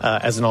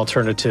as an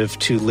alternative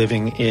to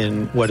living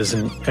in what is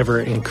an ever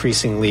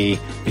increasingly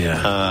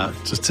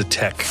just a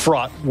tech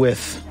fraught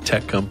with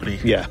tech company,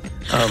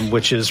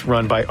 which is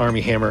run by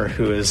Armie Hammer,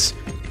 who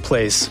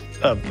plays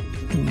a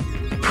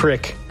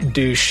prick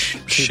douche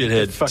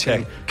shithead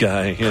tech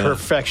guy,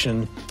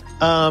 perfection.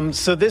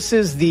 So this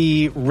is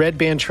the red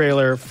band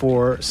trailer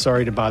for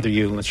Sorry to Bother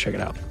You. Let's check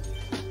it out.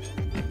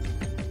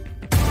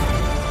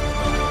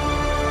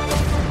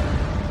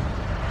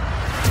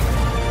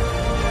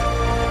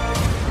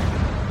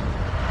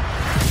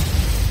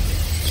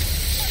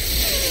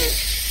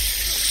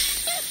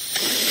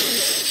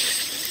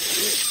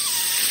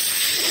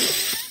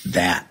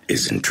 That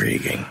is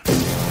intriguing.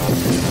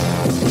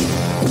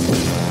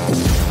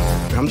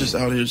 I'm just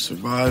out here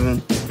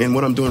surviving, and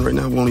what I'm doing right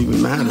now won't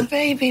even matter. Oh,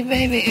 baby,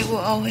 it will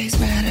always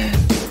matter.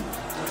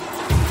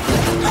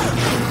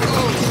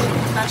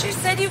 I thought you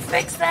said you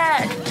fixed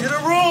that. Get a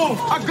room!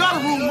 I got a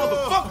room,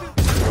 motherfucker!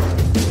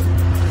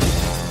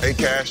 Hey,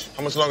 Cash,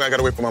 how much longer I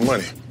gotta wait for my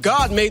money?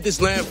 God made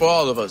this land for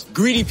all of us.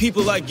 Greedy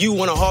people like you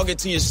want to hog it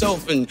to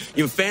yourself and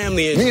your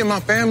family. And... Me and my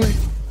family?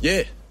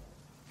 Yeah.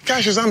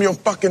 Cassius, I'm your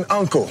fucking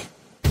uncle.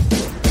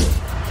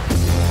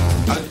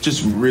 I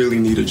just really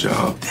need a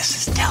job.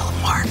 This is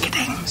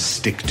telemarketing.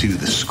 Stick to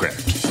the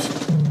script.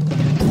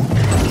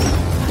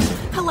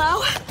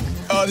 Hello?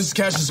 This is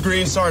Cassius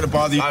Green. Sorry to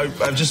bother you.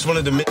 I just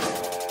wanted to...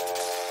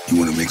 You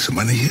want to make some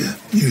money here?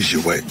 Use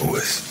your white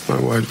voice. My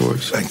white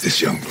voice. Like this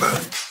young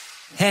blood.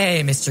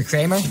 Hey, Mr.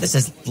 Kramer. This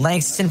is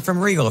Langston from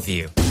Regal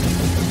View.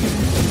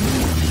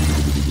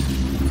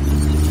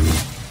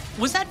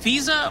 Was that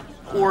Visa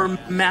or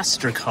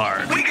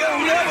MasterCard? We go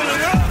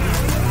leveling up!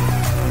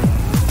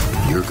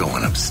 You're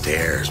going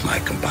upstairs, my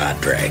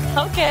compadre.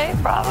 Okay,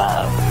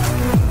 bravo.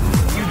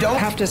 You don't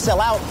have to sell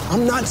out.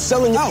 I'm not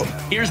selling out.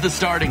 Here's the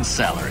starting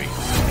salary.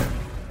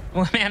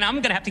 Well, man,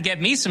 I'm gonna have to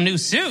get me some new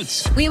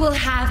suits. We will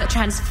have a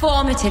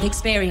transformative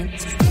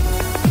experience.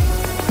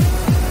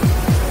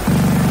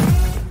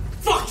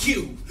 Fuck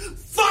you!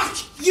 Fuck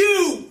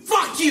you!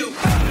 Fuck you!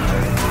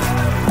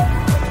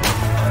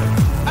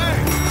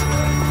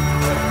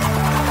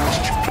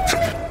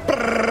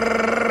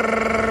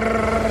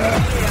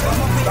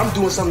 I'm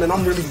doing something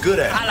I'm really good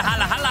at. Holla,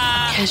 holla,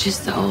 holla. Cassius,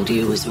 the old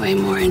you was way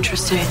more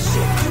interesting.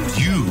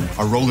 You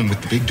are rolling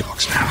with the big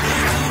dogs now.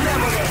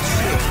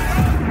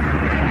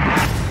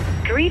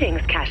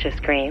 Greetings, Cassius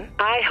Green.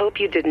 I hope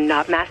you did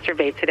not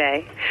masturbate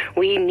today.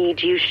 We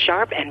need you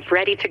sharp and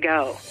ready to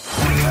go.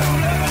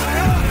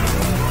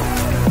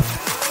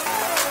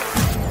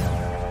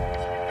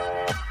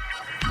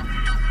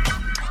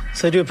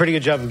 So they do a pretty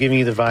good job of giving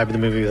you the vibe of the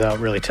movie without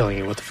really telling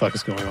you what the fuck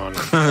is going on.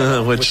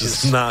 which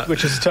is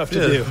tough to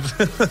do.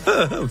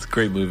 It's a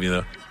great movie,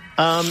 though.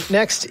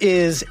 Next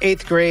is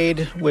 8th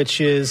Grade, which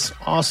is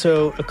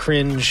also a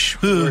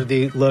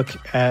cringe-worthy look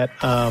at...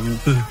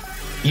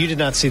 you did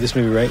not see this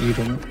movie, right? You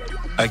didn't?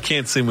 I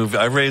can't see movie.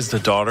 I raised a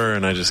daughter,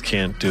 and I just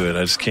can't do it.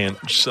 I just can't...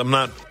 I'm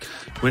not...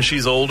 When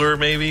she's older,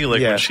 maybe,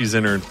 when she's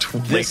in her late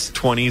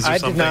 20s or something. I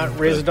did not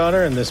raise a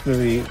daughter, and this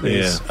movie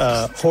is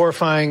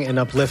horrifying and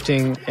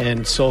uplifting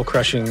and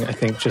soul-crushing, I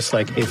think, just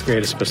like 8th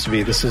Grade is supposed to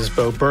be. This is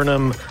Bo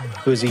Burnham,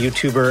 who is a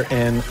YouTuber,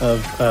 and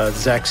of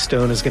Zach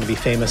Stone is going to be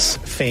Fame's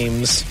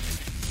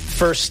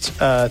first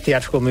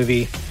theatrical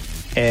movie.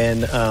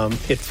 And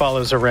it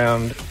follows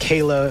around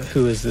Kayla,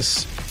 who is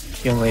this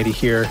young lady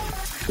here,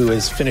 who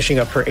is finishing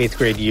up her 8th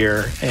grade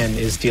year and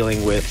is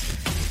dealing with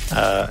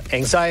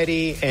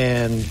anxiety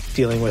and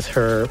dealing with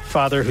her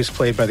father, who's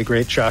played by the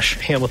great Josh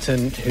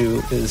Hamilton,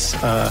 who is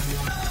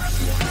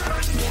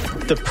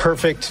the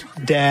perfect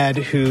dad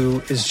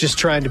who is just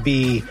trying to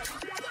be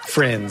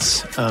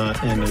friends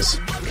and is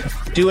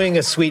doing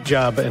a sweet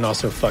job and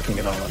also fucking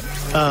it all up.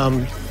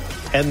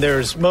 And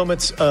there's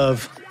moments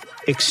of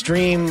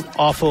extreme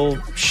awful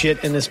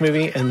shit in this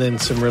movie and then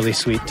some really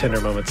sweet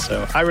tender moments.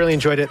 So I really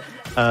enjoyed it.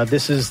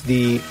 This is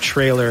the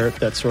trailer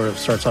that sort of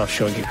starts off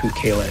showing you who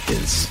Kayla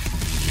is.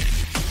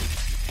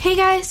 Hey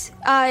guys,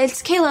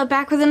 it's Kayla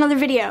back with another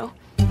video.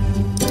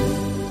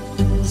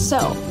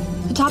 So,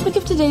 the topic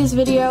of today's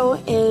video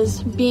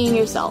is being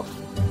yourself.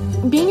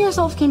 Being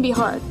yourself can be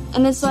hard,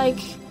 and it's like,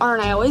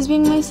 aren't I always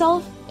being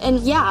myself? And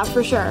yeah,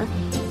 for sure.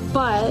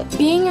 But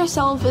being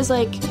yourself is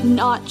like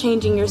not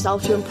changing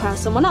yourself to impress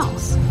someone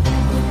else.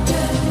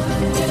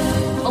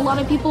 A lot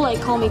of people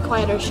like call me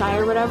quiet or shy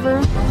or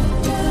whatever,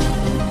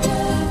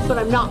 but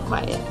I'm not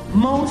quiet.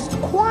 Most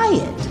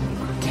quiet,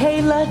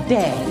 Kayla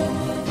Day.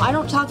 I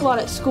don't talk a lot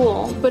at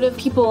school, but if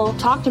people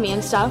talk to me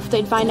and stuff,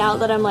 they'd find out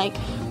that I'm like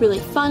really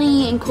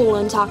funny and cool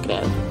and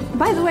talkative.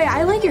 By the way,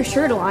 I like your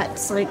shirt a lot.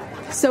 It's like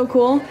so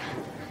cool.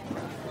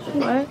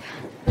 What?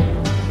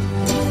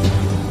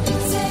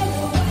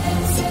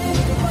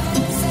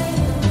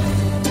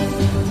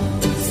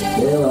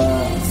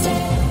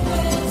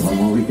 Kayla, 1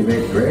 more week of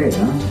 8th grade,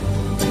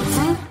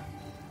 huh?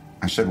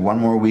 I said 1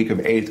 more week of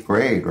 8th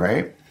grade,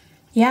 right?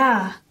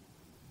 Yeah.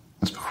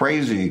 That's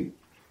crazy.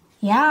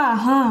 Yeah,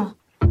 huh?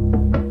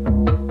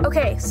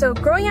 Okay, so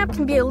growing up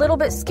can be a little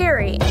bit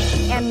scary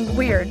and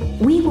weird.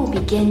 We will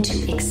begin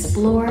to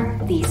explore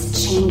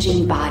these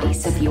changing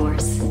bodies of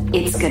yours.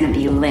 It's gonna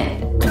be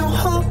lit.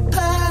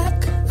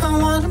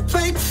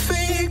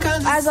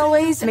 As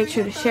always, make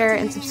sure to share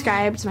and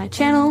subscribe to my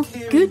channel,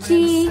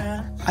 Gucci.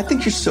 I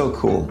think you're so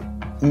cool.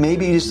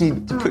 Maybe you just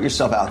need to put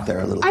yourself out there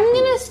a little. I'm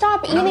gonna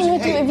stop eating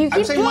with you if you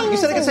keep doing You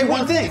said I could say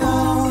one thing.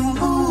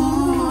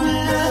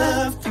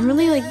 I'm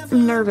really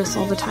nervous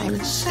all the time.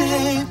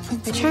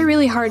 I try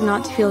really hard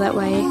not to feel that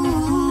way.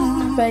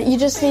 But you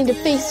just need to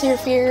face your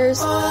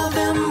fears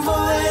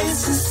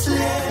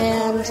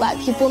and let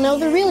people know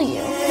the real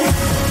you.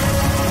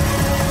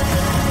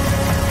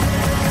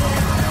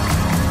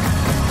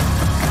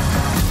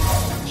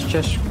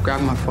 Just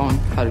grab my phone.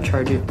 How to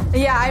charge it?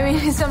 Yeah, I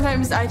mean,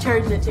 sometimes I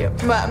charge it too.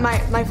 But my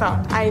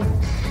phone,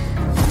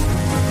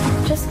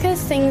 Just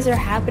because things are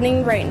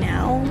happening right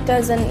now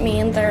doesn't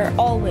mean they're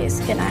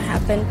always gonna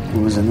happen.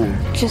 What was in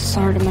there? Just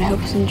sort of my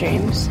hopes and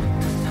dreams.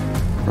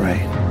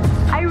 Right.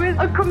 I was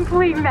a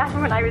complete mess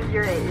when I was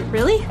your age.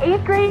 Really?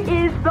 8th grade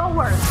is the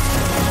worst.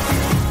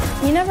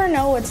 You never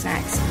know what's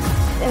next.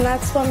 And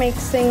that's what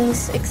makes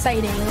things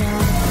exciting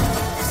and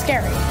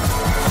scary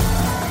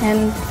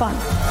and fun.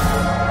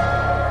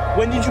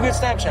 When did you get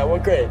Snapchat?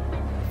 What grade?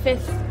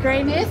 5th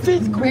grade.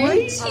 5th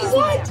grade?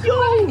 What?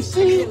 Yo,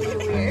 see?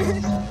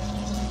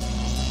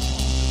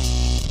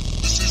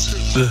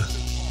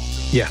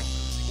 Yeah.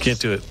 Can't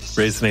do it.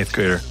 Raise an 8th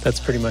grader. That's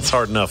pretty much. It's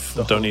hard enough.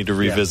 Don't need to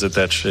revisit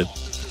that shit.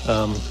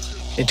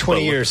 In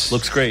 20 years.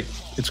 Looks great.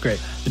 It's great.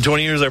 In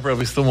 20 years, I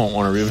probably still won't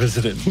want to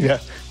revisit it. Yeah.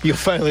 You'll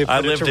finally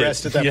put it to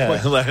rest at that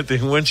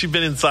point. Once you've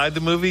been inside the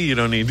movie, you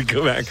don't need to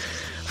go back.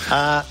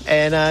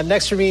 And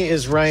next for me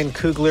is Ryan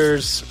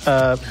Coogler's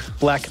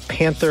Black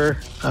Panther,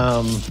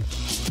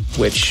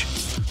 which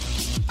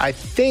I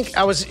think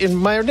I was in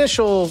my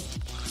initial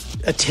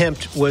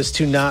attempt was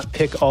to not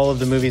pick all of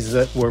the movies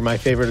that were my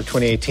favorite of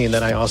 2018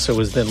 that I also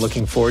was then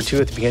looking forward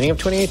to at the beginning of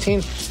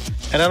 2018.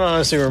 And I don't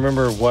honestly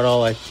remember what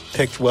all I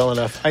picked well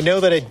enough. I know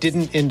that I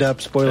didn't end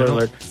up, spoiler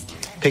alert,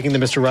 picking the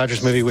Mr.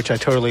 Rogers movie, which I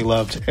totally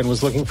loved and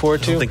was looking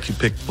forward to. I don't think you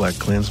picked Black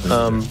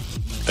Klansman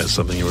as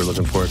something you were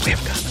looking forward to. We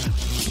haven't gotten that.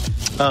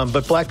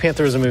 But Black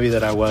Panther is a movie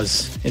that I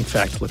was, in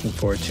fact, looking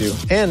forward to.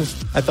 And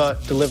I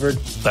thought delivered.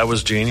 That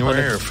was January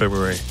or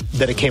February?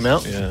 That it came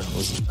out? Yeah.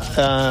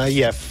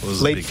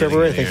 Was late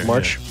February, I think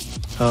March.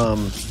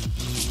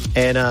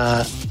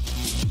 Yeah.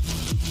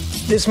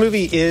 This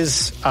movie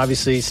is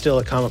obviously still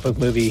a comic book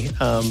movie,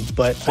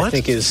 but I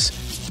think is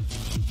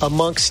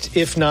amongst,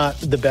 if not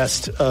the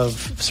best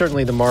of,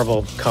 certainly the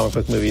Marvel comic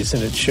book movies.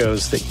 And it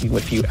shows that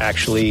if you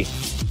actually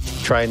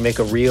try and make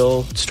a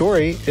real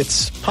story,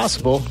 it's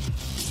possible.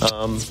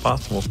 It's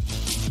possible.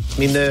 I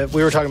mean,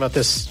 we were talking about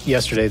this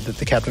yesterday, that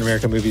the Captain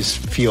America movies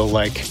feel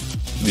like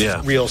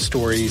real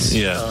stories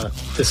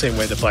the same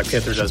way that Black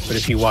Panther does. But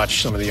if you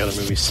watch some of the other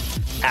movies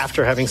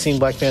after having seen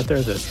Black Panther,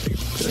 they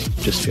really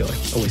just feel like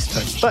a waste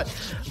of time.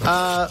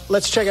 But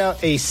let's check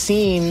out a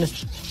scene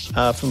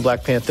from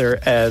Black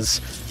Panther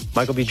as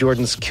Michael B.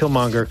 Jordan's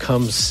Killmonger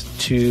comes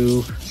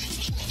to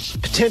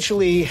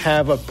potentially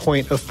have a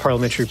point of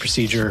parliamentary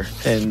procedure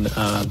in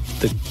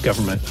the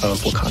government of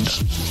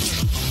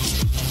Wakanda.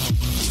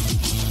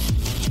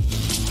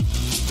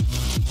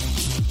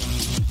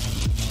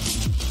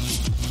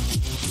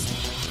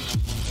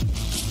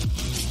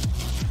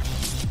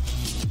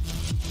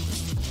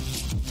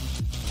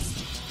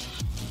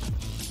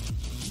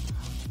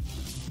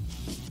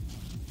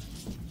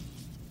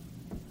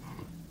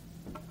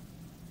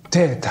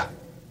 Teta.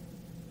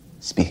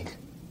 Speak.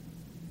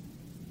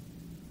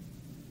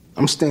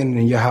 I'm standing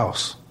in your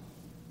house,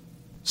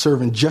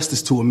 serving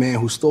justice to a man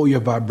who stole your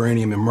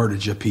vibranium and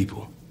murdered your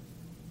people.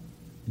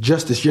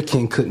 Justice your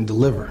king couldn't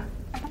deliver.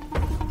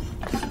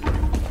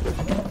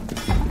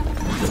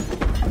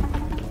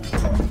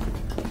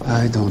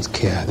 I don't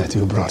care that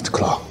you brought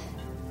Claw.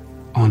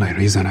 Only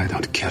reason I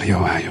don't kill you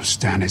where you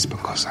stand is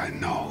because I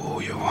know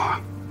who you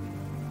are.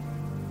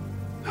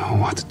 Now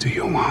what do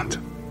you want?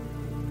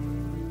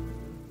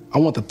 I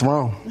want the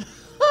throne.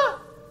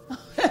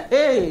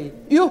 Hey,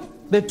 you,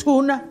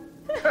 Betuna.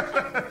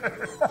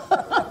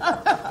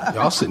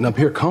 Y'all sitting up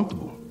here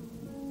comfortable.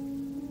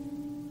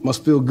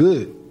 Must feel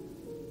good.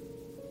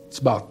 It's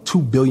about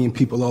 2 billion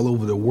people all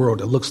over the world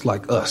that looks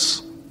like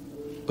us.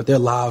 But their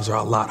lives are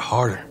a lot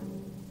harder.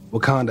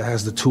 Wakanda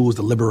has the tools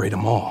to liberate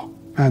them all.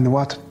 And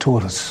what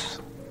tools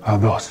are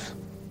those?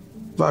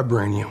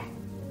 Vibranium.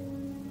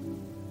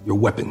 Your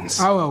weapons.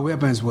 Our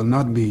weapons will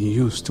not be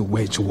used to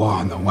wage war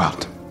on the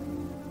world.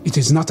 It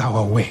is not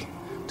our way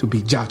to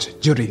be judge,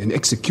 jury, and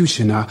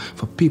executioner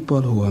for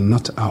people who are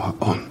not our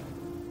own.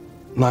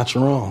 Not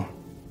your own.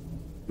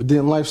 But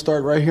didn't life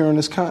start right here on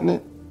this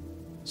continent?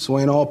 So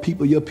ain't all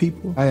people your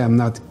people? I am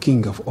not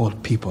king of all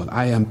people.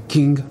 I am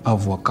king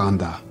of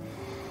Wakanda.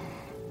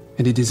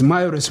 And it is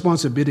my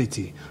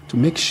responsibility to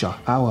make sure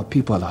our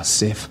people are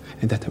safe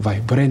and that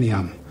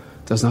vibranium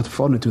does not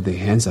fall into the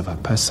hands of a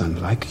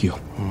person like you.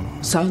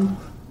 Son,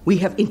 we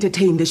have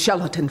entertained the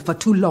charlatan for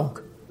too long.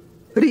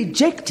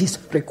 Reject his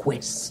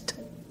request.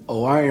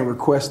 Oh, I ain't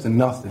requesting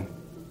nothing.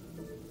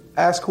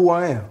 Ask who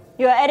I am.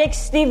 You're Eric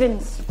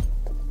Stevens,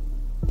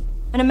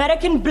 an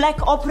American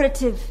black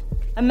operative,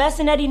 a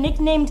mercenary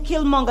nicknamed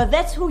Killmonger.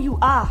 That's who you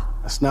are.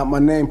 That's not my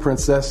name,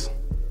 princess.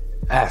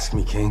 Ask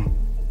me, king.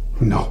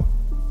 No.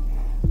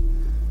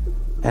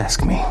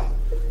 Ask me.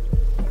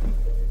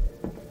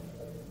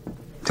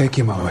 Take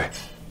him away.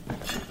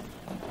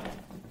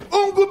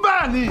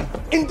 Ungubani,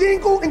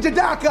 Indingu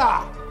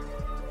Njadaka,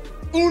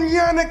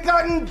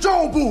 Unyanaka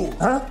Njobu.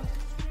 Huh?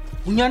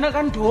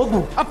 Unyanaka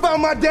Njobu? I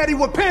found my daddy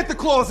with panther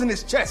claws in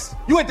his chest.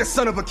 You ain't the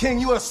son of a king,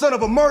 you are the son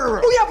of a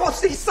murderer.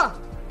 Uyabosisa!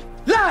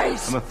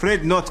 Lies! I'm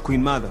afraid not,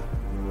 Queen Mother.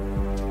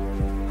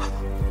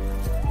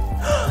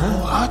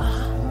 What?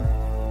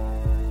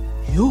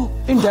 You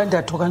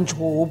Indanda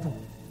Toganjobu.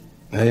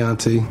 Hey,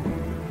 Auntie.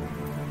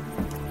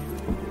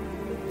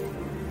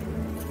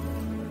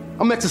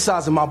 I'm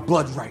exercising my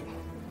blood right.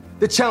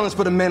 The challenge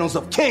for the mantles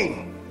of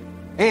King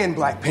and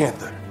Black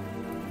Panther.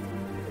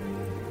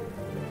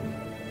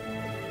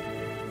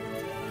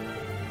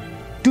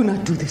 Do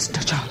not do this,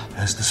 T'Challa.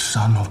 As the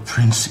son of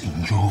Prince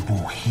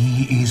Njobu,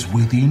 he is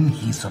within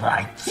his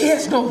rights. He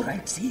has no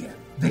rights here.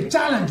 The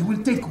challenge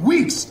will take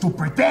weeks to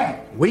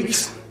prepare.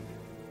 Weeks?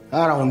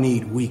 I don't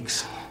need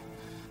weeks.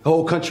 The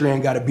whole country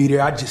ain't gotta be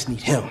there. I just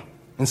need him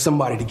and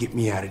somebody to get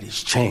me out of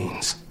these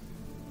chains.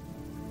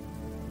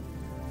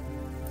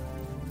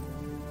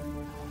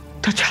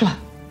 T'Challa,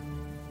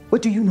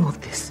 what do you know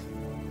of this?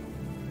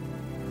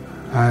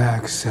 I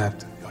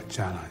accept your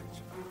challenge.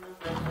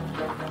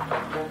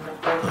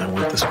 I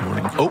went this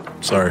morning. Oh,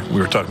 sorry.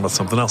 We were talking about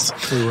something else.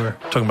 We were.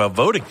 Talking about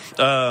voting.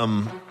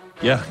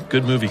 Yeah,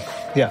 good movie.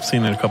 Yeah. I've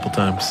seen it a couple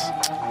times.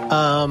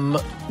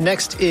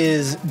 Next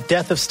is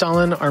Death of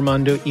Stalin,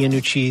 Armando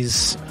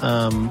Iannucci's,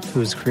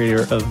 who is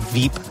creator of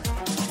Veep,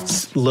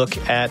 look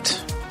at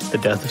the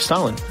death of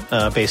Stalin,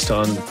 based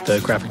on the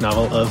graphic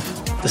novel of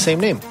the same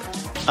name.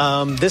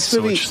 This So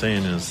movie, what you're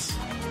saying is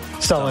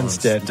Stalin's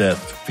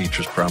death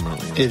features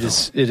prominently. It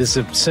is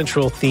a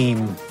central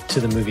theme to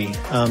the movie.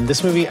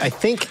 This movie, I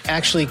think,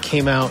 actually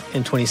came out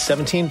in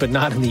 2017, but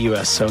not in the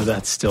U.S., so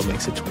that still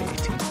makes it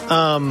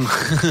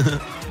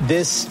 2018.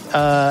 This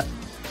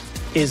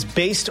is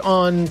based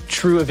on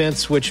true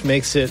events, which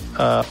makes it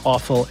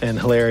awful and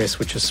hilarious,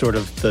 which is sort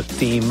of the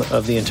theme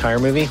of the entire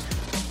movie.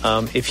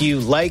 If you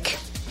like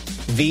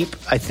Veep,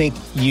 I think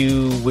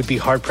you would be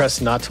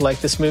hard-pressed not to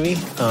like this movie.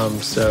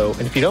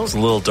 And if you don't... It's a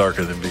little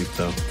darker than Veep,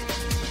 though.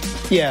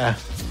 Yeah.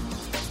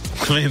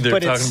 I mean, they're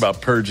talking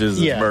about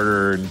purges and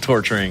murder and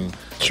torturing.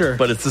 Sure.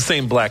 But it's the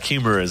same black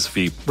humor as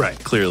Veep, right?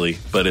 Clearly.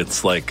 But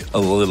it's like a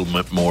little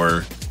bit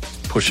more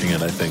pushing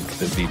it, I think,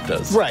 than Veep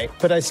does. Right.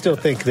 But I still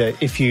think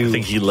that if you... I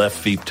think he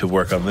left Veep to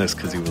work on this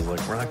because he was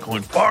like, we're not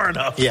going far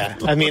enough. Yeah.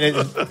 I mean,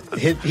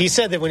 he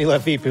said that when he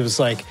left Veep, it was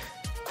like,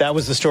 that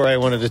was the story I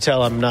wanted to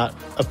tell. I'm not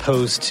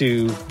opposed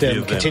to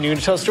them continuing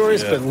to tell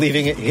stories, but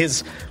leaving it.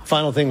 His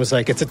final thing was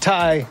like, it's a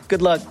tie.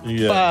 Good luck.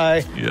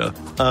 Bye. Yeah.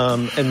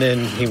 And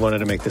then he wanted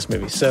to make this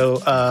movie.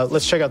 So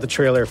let's check out the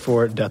trailer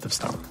for Death of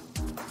Stalin.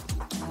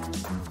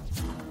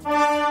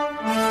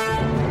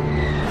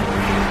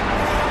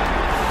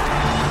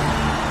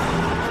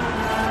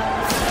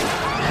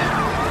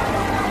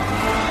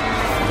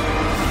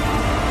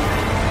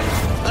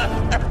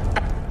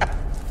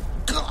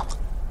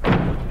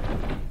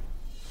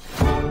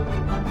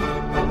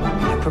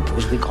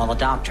 We call a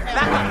doctor.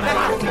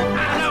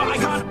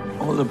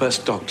 All the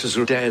best doctors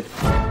are dead.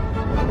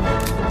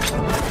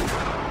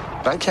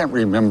 I can't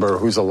remember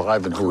who's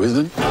alive and who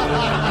isn't.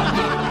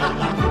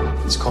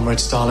 Is Comrade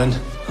Stalin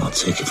I'll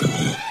take it from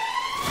here.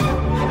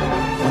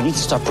 We need to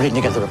start putting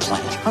together a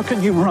plan. How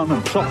can you run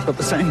and plot at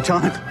the same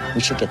time? We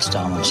should get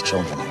Stalin's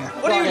children here.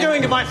 What are you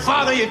doing to my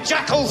father, you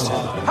jackals?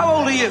 How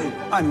old are you?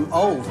 I'm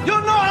old.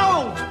 You're not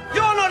old!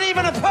 You're not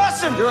even a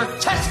person! You're a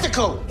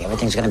testicle!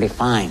 Everything's gonna be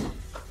fine.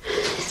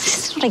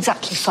 This is not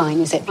exactly fine,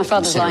 is it? My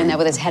father's lying there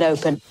with his head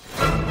open.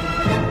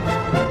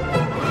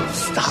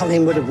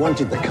 Stalin would have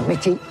wanted the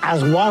committee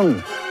as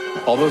one.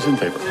 All those in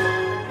favor?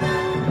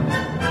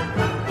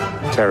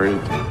 Carried.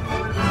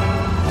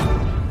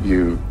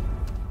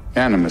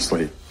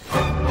 Unanimously.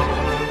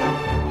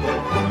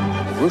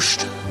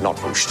 Rooshed,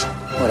 not rooshed.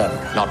 Whatever.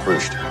 Not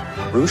rooshed.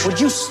 Rooshed? Would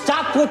you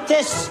stop with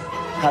this?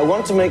 I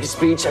want to make a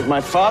speech at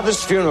my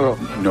father's funeral.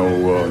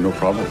 No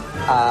problem.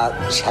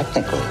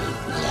 Technically,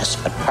 yes,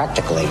 but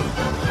practically.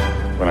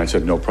 When I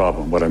said no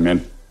problem, what I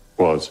meant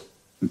was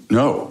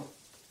no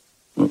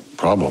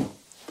problem.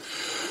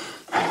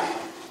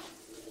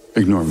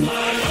 Ignore me.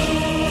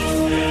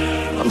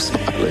 I'm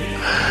smiling,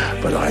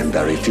 but I'm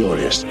very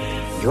furious.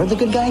 You're the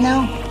good guy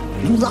now?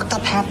 You locked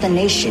up half the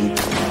nation.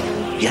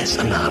 Yes,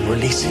 and now I'm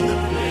releasing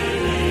them.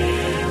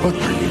 What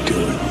are you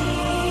doing?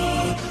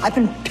 I've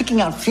been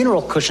picking out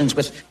funeral cushions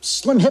with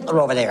Slim Hitler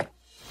over there.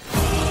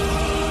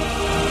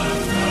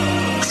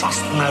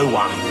 Trust no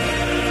one.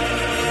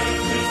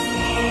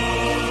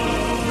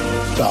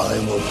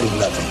 Stalin will be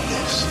loving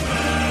this.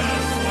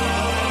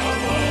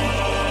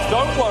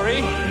 Don't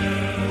worry.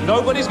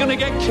 Nobody's gonna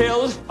get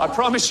killed. I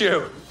promise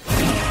you.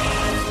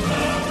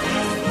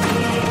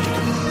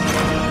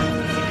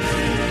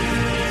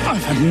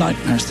 I've had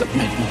nightmares that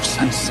make more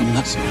sense than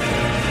this.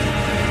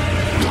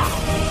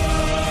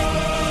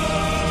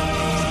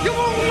 You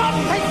will not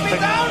take me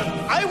down!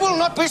 I will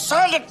not be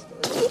silent!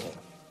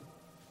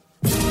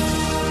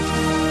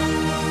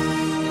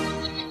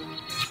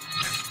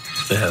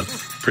 Yeah,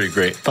 pretty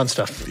great. Fun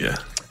stuff. Yeah.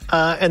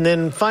 And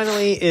then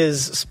finally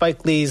is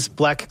Spike Lee's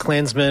Black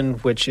Klansman,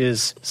 which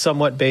is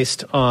somewhat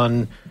based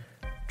on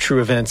true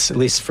events, at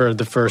least for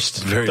the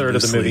first third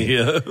of the movie.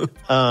 Yeah.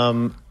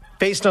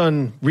 Based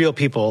on real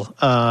people.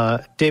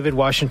 David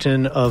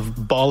Washington of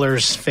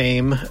Ballers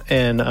fame,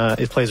 and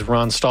it plays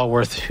Ron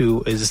Stallworth,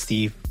 who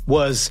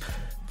was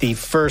the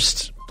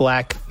first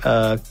black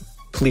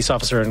police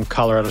officer in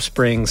Colorado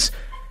Springs,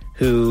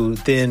 who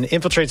then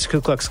infiltrates the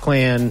Ku Klux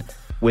Klan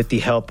with the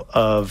help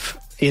of,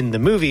 in the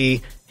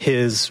movie,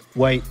 his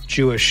white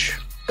Jewish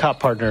cop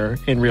partner.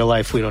 In real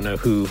life, we don't know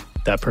who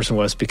that person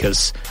was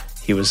because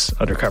he was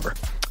undercover.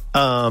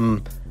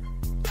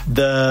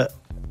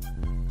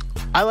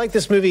 I like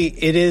this movie.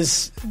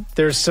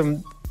 There's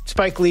some,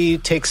 Spike Lee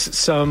takes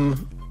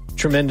some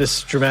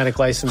tremendous dramatic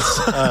license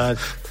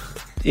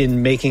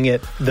in making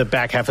it, the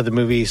back half of the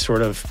movie,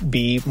 sort of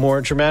be more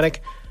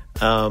dramatic.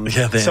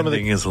 The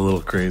ending is a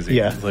little crazy.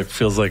 Yeah. It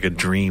feels like a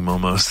dream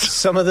almost.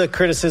 Some of the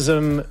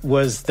criticism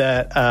was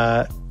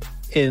that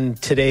in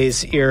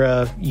today's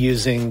era,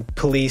 using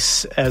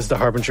police as the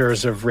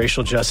harbingers of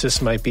racial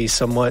justice might be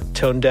somewhat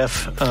tone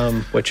deaf,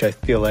 which I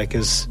feel like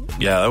is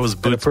that was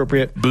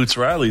inappropriate. Boots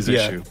Riley's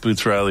issue.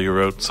 Boots Riley, who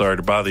wrote Sorry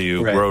to Bother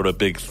You, wrote a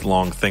big,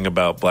 long thing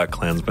about Black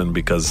Klansman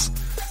because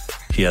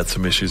he had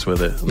some issues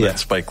with it. Yeah.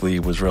 Spike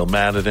Lee was real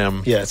mad at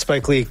him. Yeah,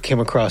 Spike Lee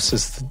came across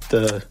as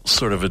the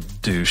sort of a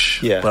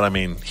douche. Yeah. But I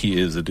mean, he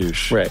is a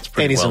douche. Right.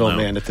 And he's an old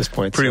man at this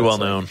point. Pretty well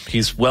known.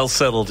 He's well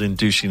settled in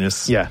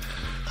douchiness. Yeah.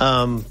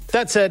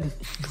 That said,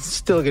 it's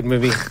still a good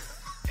movie.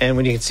 And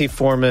when you can see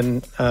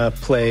Foreman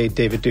play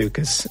David Duke,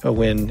 is a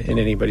win in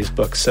anybody's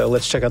book. So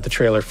let's check out the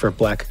trailer for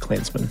Black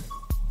Klansman.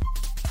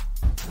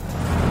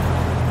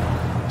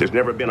 There's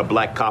never been a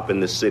black cop in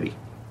this city.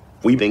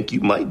 We think you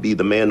might be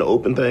the man to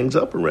open things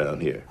up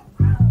around here.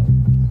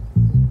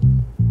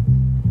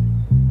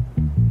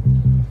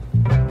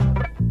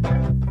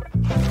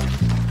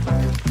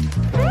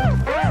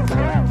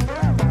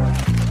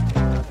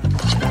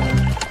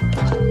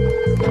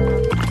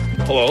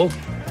 Hello,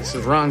 this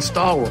is Ron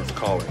Stallworth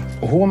calling.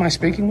 Who am I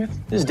speaking with?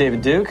 This is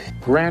David Duke,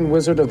 Grand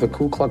Wizard of the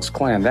Ku Klux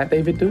Klan. That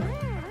David Duke?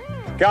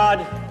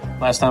 God,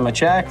 last time I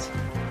checked.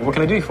 What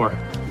can I do for you?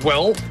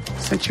 Well,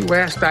 since you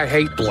asked, I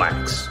hate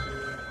blacks.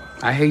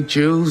 I hate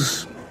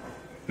Jews,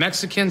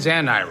 Mexicans,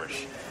 and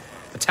Irish,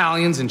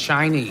 Italians, and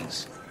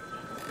Chinese.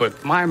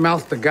 But my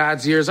mouth to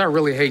God's ears, I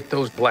really hate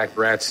those black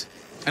rats.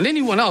 And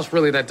anyone else,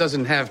 really, that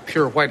doesn't have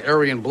pure white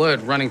Aryan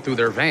blood running through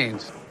their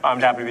veins.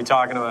 I'm happy to be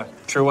talking to a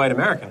true white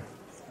American.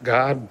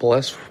 God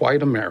bless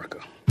white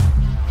America.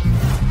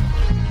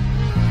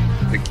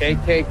 The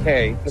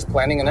KKK is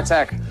planning an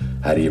attack.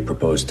 How do you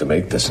propose to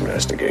make this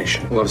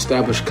investigation? We'll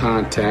establish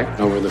contact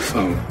over the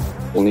phone.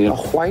 We'll need a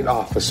white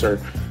officer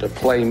to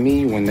play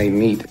me when they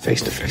meet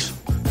face to face.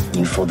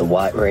 You for the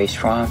white race,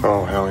 Ron?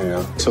 Oh, hell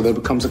yeah. So there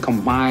becomes a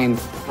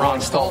combined Ron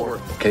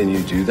Stallworth. Can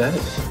you do that?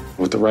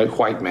 With the right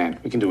white man,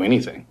 we can do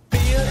anything.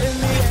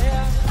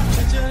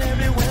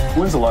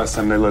 When's the last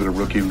time they let a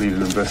rookie lead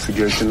an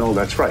investigation? Oh,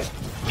 that's right.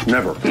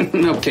 Never.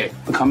 Okay,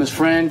 become his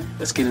friend.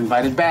 Let's get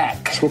invited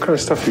back. So what kind of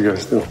stuff you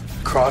guys do?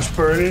 Cross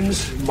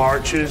burnings,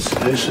 marches.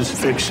 This is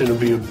fixing to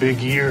be a big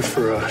year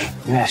for us.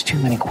 You ask too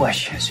many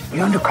questions.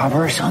 You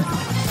undercover or something?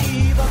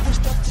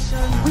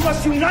 We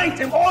must unite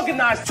and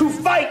organize to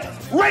fight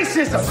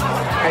racism.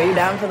 Are you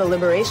down for the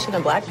liberation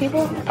of black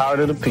people? Power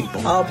to the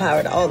people. All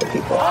power to all the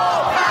people.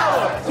 All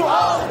power to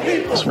all the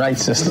people. That's right,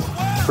 sister.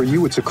 For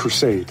you, it's a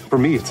crusade. For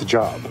me, it's a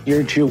job.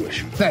 You're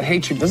Jewish. That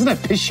hatred, doesn't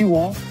that piss you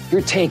off?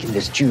 You're taking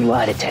this Jew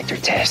lie detector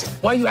test.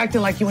 Why are you acting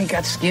like you ain't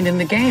got skin in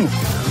the game?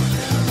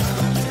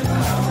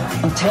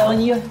 I'm telling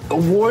you, the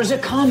wars are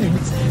coming.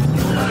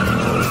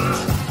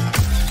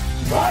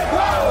 Black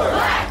power!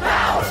 Black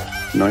power!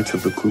 Knights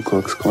of the Ku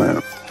Klux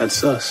Klan.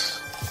 That's us.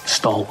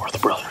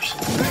 Stallworth Brothers.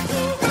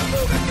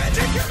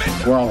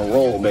 We're on a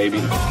roll, baby.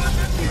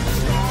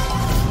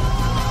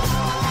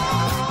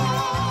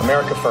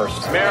 America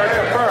first.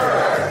 America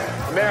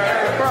first.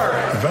 America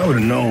first. If I would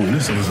have known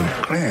this was a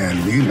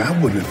Klan meeting, I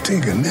wouldn't have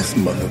taken this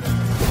mother.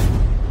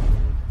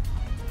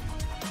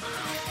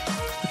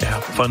 Yeah,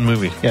 fun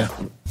movie. Yeah.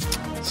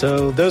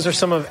 So those are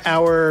some of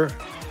our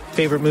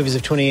favorite movies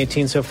of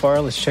 2018 so far.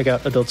 Let's check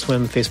out Adult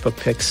Swim Facebook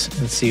picks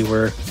and see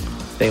where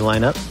they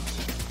line up.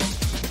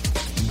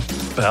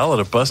 Ballad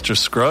of Buster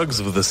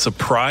Scruggs with a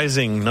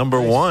surprising number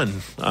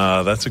one.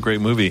 That's a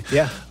great movie.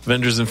 Yeah.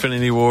 Avengers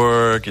Infinity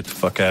War, get the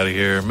fuck out of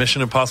here.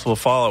 Mission Impossible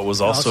Fallout was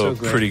also a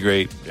pretty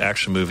great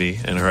action movie,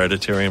 and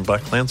Hereditary and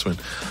Black Klansman.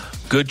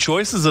 Good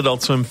choices,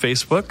 Adult Swim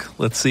Facebook.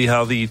 Let's see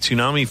how the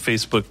Toonami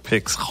Facebook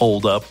picks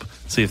hold up.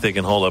 See if they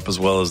can hold up as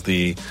well as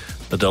the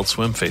Adult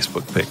Swim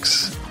Facebook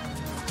picks.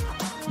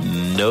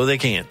 No, they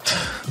can't.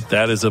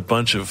 That is a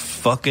bunch of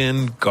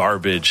fucking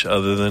garbage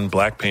other than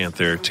Black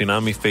Panther.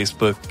 Toonami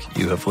Facebook,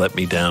 you have let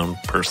me down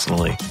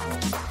personally.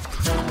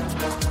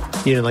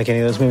 You didn't like any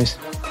of those movies?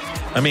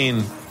 I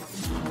mean,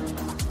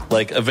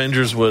 like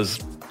Avengers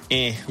was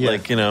Yeah.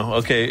 Like, you know,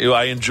 okay,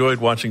 I enjoyed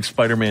watching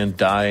Spider-Man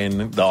die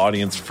and the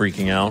audience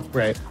freaking out.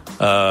 Right.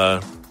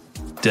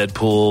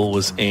 Deadpool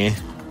was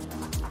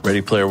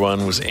Ready Player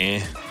One was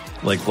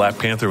Like Black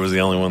Panther was the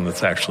only one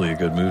that's actually a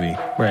good movie.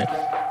 Right.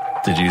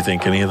 Did you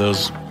think any of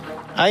those?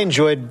 I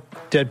enjoyed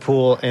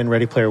Deadpool and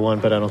Ready Player One,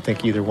 but I don't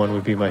think either one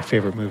would be my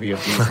favorite movie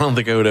of the year. I don't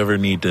think I would ever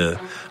need to.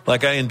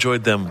 Like, I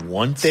enjoyed them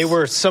once. They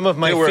were some of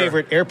my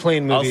favorite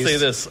airplane movies. I'll say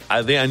this.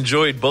 I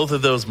enjoyed both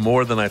of those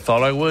more than I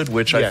thought I would,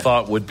 which I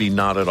thought would be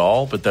not at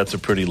all, but that's a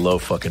pretty low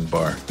fucking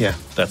bar. Yeah.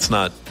 That's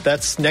not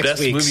that's next best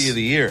week's movie of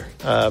the year.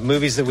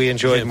 Movies that we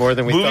enjoyed more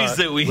than we thought. Movies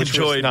that we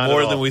enjoyed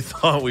more than we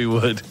thought we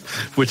would,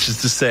 which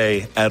is to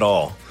say, at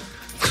all.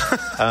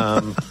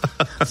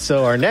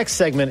 So our next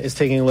segment is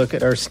taking a look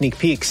at our sneak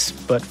peeks.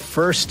 But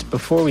first,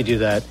 before we do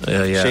that,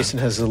 Jason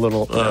has a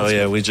little announcement. Oh,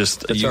 yeah, we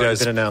just... That's you already guys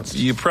been announced.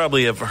 You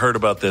probably have heard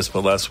about this,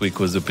 but last week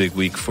was a big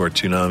week for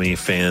Toonami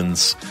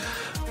fans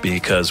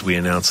because we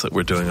announced that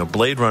we're doing a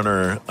Blade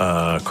Runner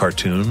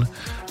cartoon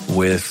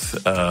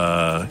with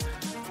Kenji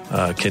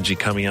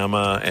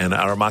Kamiyama and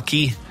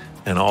Aramaki,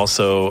 and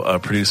also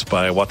produced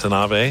by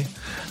Watanabe.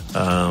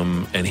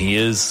 And he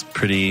is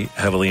pretty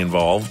heavily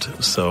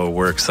involved, so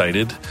we're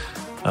excited.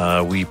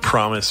 We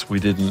promise we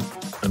didn't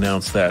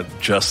announce that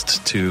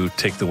just to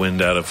take the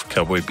wind out of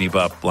Cowboy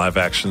Bebop live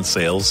action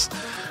sales.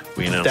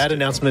 We announced that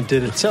announcement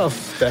did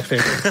itself that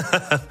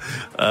favor.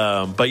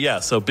 But yeah,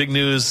 so big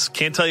news.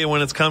 Can't tell you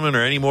when it's coming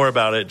or any more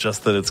about it,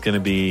 just that it's going to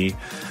be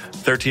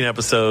 13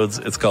 episodes.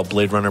 It's called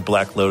Blade Runner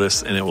Black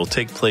Lotus, and it will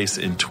take place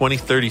in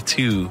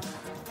 2032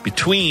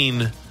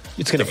 between...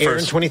 It's going to air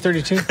in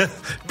 2032?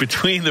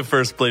 Between the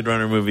first Blade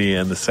Runner movie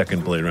and the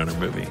second Blade Runner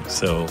movie.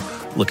 So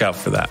look out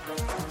for that.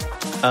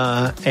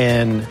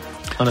 And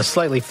on a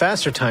slightly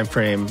faster time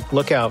frame,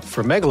 look out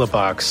for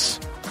Megalobox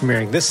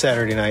premiering this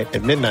Saturday night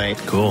at midnight.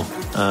 Cool.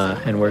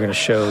 And we're going to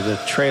show the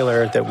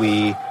trailer that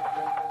we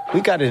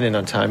got it in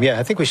on time. Yeah,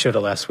 I think we showed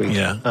it last week.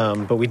 Yeah.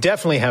 But we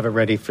definitely have it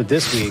ready for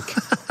this week.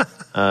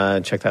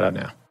 Check that out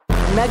now.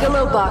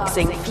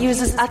 Megaloboxing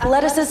fuses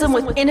athleticism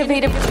with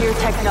innovative gear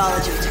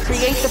technology to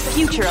create the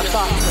future of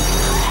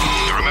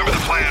boxing. You remember the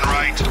plan,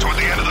 right? Toward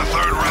the end of the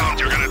third round,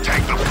 you're gonna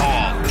take the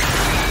fall.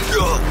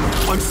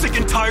 I'm sick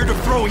and tired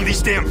of throwing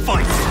these damn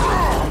fights.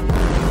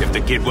 If the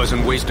kid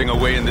wasn't wasting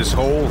away in this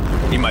hole,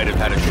 he might have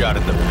had a shot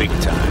at the big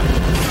time.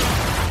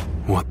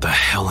 What the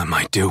hell am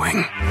I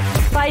doing?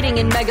 Fighting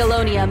in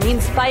Megalonia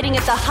means fighting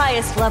at the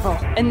highest level,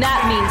 and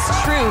that means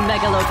true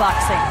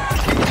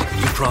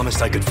megaloboxing. You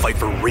promised I could fight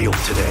for real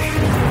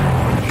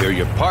today. Hear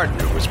your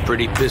partner was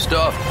pretty pissed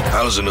off.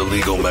 How's an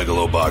illegal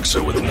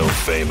megaloboxer with no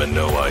fame and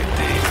no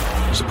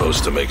ID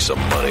supposed to make some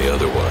money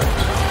otherwise?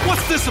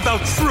 What's this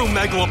about true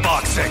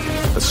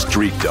megaloboxing? A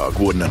street dog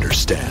wouldn't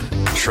understand.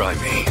 Try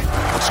me.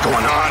 What's going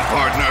on,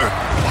 partner?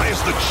 Why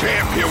is the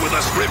champ here with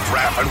us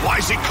riffraff, and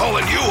why's he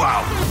calling you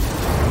out?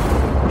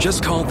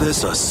 Just call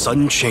this a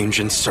sudden change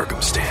in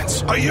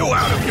circumstance. Are you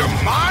out of your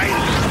mind?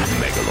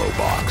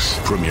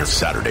 Megalobox. Premiere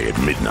Saturday at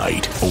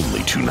midnight. Only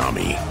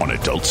Toonami on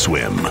Adult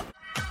Swim.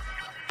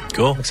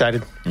 Cool.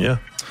 Excited. Yeah.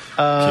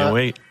 Can't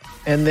wait.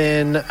 And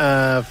then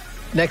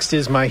next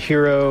is My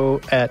Hero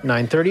at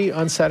 9:30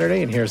 on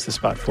Saturday, and here's the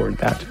spot for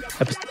that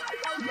episode.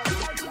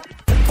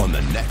 On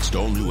the next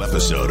all-new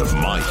episode of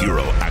My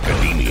Hero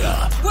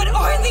Academia. What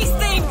are these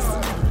things?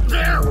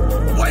 They're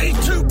way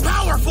too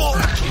powerful!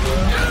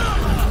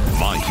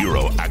 My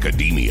Hero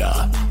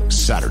Academia.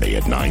 Saturday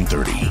at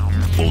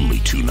 9:30. Only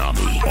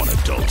Toonami on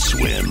Adult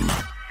Swim.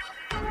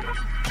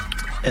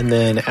 And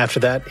then after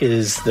that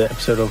is the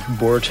episode of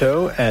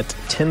Boruto at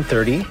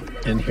 10:30.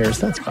 And here's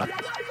that spot.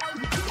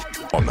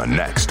 On the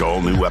next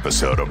all-new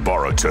episode of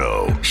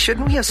Boruto.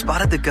 Shouldn't we have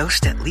spotted the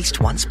ghost at least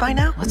once by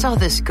now? What's all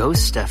this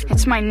ghost stuff?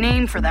 It's my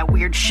name for that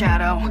weird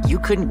shadow. You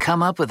couldn't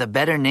come up with a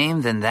better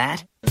name than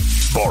that?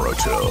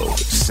 Boruto,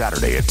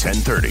 Saturday at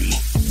 10:30.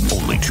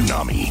 Only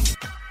Toonami.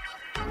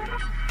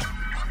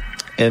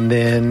 And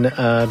then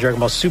Dragon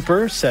Ball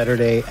Super,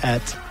 Saturday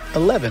at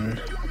 11.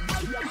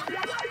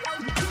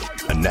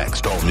 The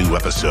next all-new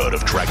episode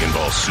of Dragon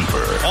Ball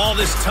Super. All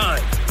this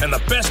time, and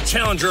the best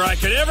challenger I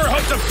could ever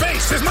hope to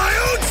face is my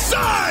own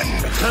son!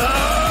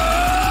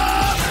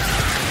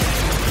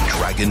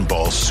 Dragon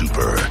Ball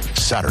Super,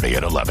 Saturday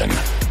at 11.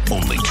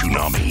 Only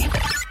Toonami.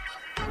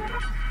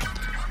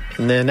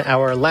 And then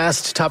our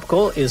last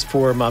topical is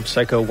for Mob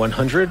Psycho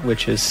 100,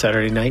 which is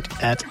Saturday night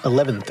at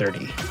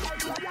 11:30.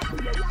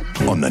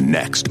 On the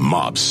next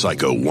Mob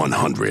Psycho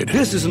 100.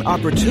 This is an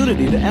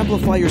opportunity to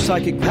amplify your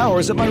psychic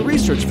powers at my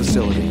research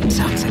facility.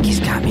 Sounds like he's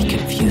got me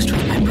confused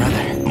with my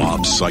brother.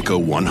 Mob Psycho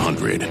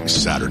 100,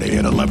 Saturday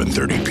at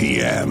 11:30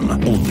 p.m.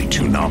 Only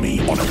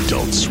Toonami on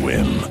Adult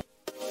Swim.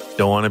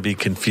 Don't want to be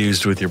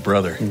confused with your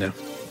brother. No.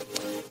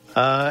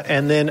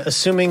 And then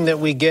assuming that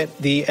we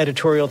get the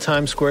editorial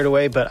time squared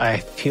away, but I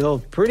feel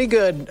pretty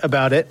good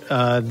about it,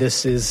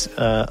 this is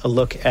a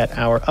look at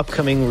our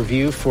upcoming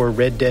review for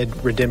Red Dead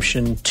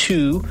Redemption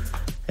 2,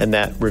 and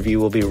that review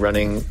will be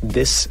running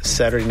this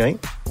Saturday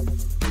night.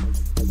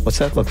 What's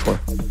that look for?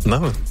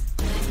 Nothing.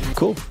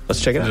 Cool.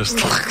 Let's check it out.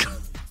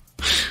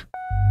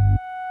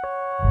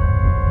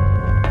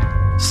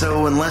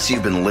 So unless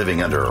you've been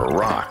living under a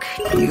rock,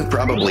 you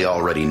probably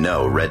already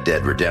know Red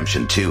Dead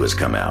Redemption 2 has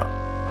come out.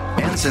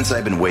 And since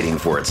I've been waiting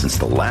for it since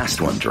the last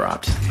one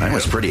dropped, I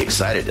was pretty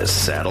excited to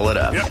saddle it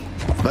up.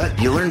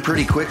 But you learn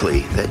pretty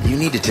quickly that you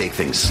need to take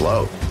things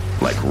slow.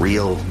 Like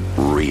real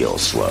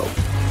slow.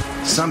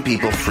 Some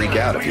people freak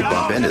out if you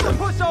bump into them.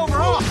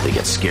 They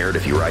get scared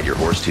if you ride your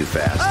horse too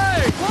fast.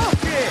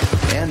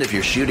 And if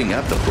you're shooting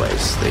up the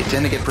place, they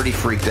tend to get pretty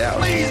freaked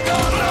out.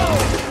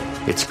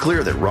 It's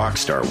clear that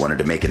Rockstar wanted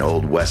to make an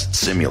Old West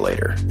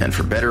simulator, and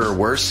for better or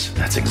worse,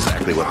 that's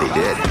exactly what they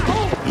did.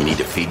 You need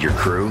to feed your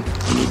crew,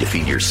 you need to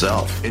feed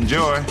yourself.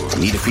 Enjoy. You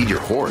need to feed your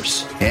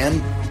horse,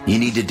 and you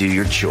need to do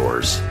your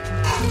chores.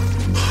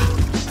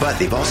 But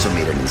they've also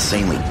made an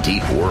insanely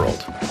deep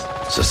world.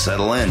 So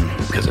settle in,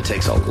 because it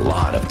takes a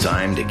lot of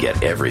time to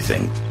get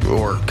everything,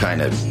 or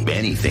kind of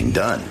anything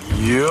done.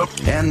 Yep.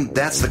 And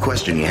that's the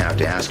question you have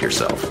to ask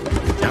yourself.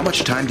 How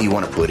much time do you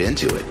want to put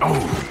into it?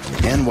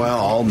 And while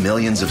all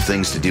millions of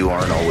things to do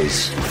aren't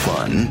always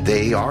fun,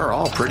 they are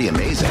all pretty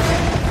amazing.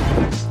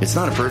 It's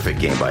not a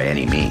perfect game by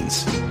any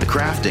means. The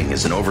crafting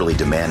is an overly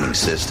demanding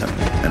system,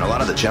 and a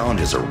lot of the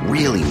challenges are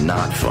really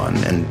not fun,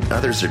 and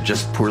others are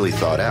just poorly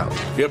thought out.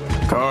 Yep,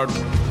 card.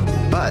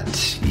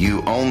 But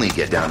you only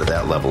get down to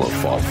that level of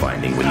fault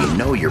finding when you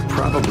know you're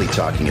probably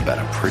talking about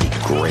a pretty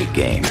great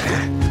game.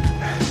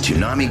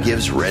 Toonami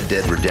gives Red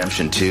Dead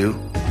Redemption 2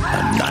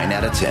 a 9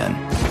 out of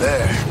 10.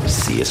 There.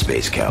 See ya,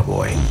 Space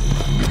Cowboy.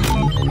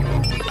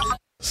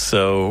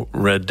 So,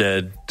 Red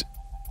Dead,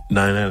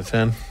 9 out of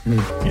 10?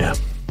 Yeah.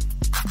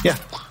 Yeah.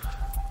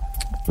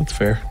 That's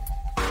fair.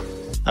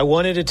 I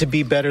wanted it to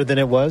be better than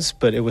it was,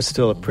 but it was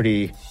still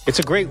it's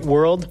a great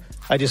world.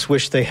 I just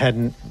wish they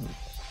hadn't,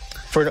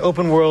 for an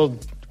open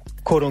world,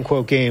 quote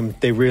unquote game,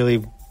 they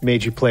really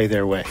made you play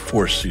their way.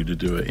 Forced you to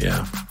do it,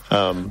 yeah.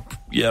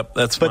 Yep,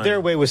 that's But fine.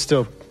 their way was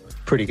still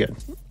pretty good.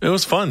 It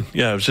was fun.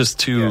 Yeah, it was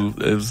just it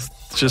was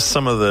just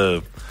some of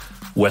the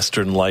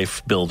Western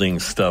life building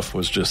stuff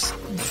was just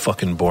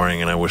fucking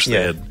boring, and I wish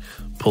they had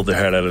pulled their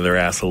head out of their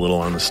ass a little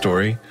on the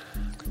story.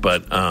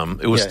 But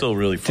it was still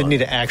really fun. Didn't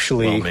need to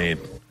actually well made.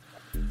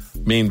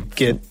 I mean,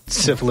 get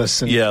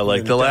syphilis. And,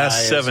 like the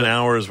last 7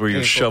 hours where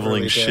you're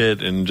shoveling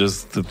shit, and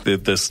just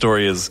the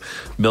story is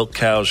milk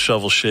cows,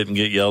 shovel shit, and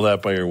get yelled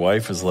at by your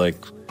wife is like,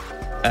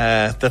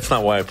 that's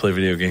not why I play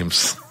video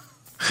games.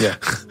 Yeah,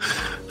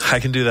 I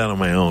can do that on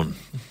my own.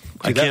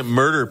 I can't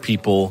murder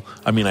people.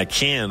 I mean, I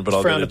can, but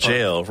I'll go to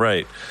jail.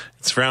 Right?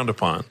 It's frowned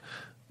upon.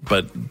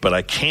 But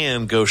I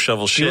can go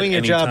shovel shit. Doing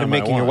your job and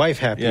making your wife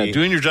happy. Yeah,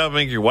 doing your job and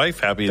making your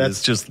wife happy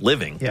is just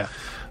living. Yeah.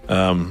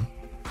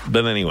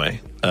 But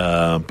anyway,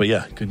 but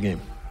yeah, good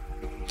game.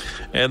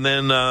 And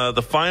then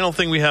the final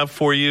thing we have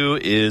for you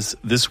is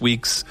this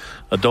week's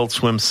Adult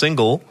Swim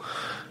single,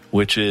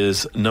 which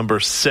is number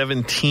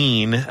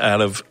 17 out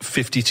of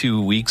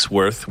 52 weeks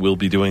worth. We'll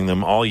be doing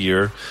them all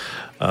year.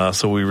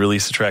 So we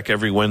release the track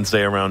every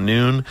Wednesday around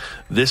noon.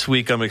 This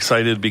week I'm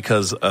excited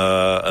because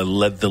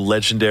the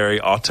legendary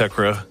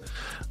Autekra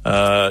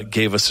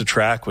gave us a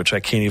track, which I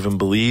can't even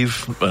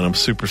believe, but I'm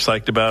super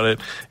psyched about it.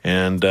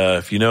 And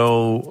if you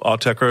know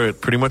Autekra,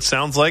 it pretty much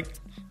sounds like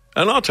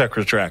an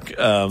Autekra track.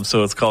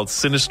 So it's called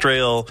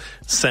Sinistrail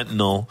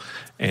Sentinel,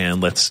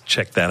 and let's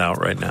check that out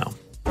right now.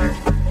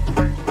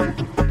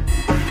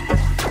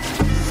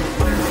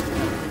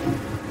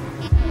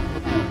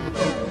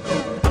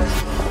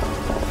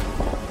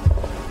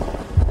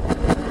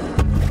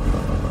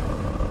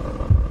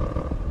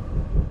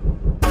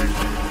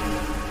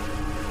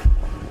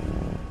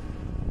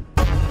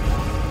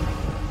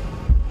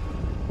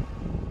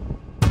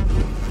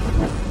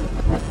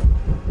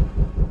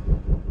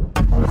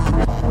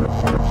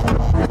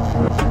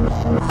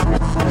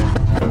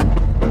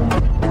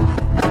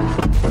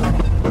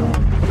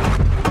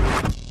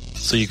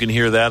 So you can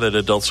hear that at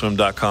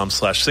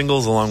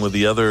adultswim.com/singles, along with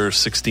the other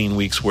 16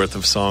 weeks worth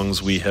of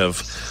songs we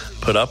have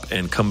put up,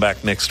 and come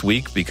back next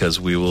week because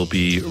we will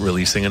be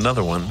releasing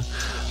another one.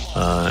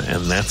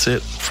 And that's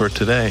it for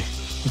today.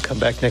 We'll come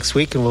back next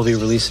week and we'll be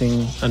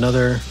releasing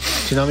another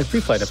Toonami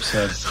Pre-Flight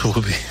episode.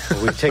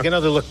 We'll take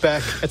another look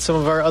back at some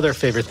of our other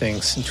favorite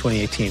things in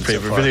 2018.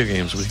 Favorite video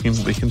games. We can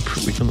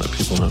let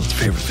people know it's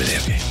favorite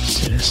video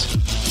games. It is.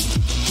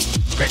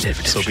 Red Dead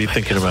Redemption. So be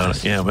thinking about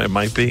it. Yeah, it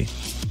might be.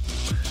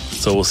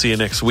 So we'll see you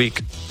next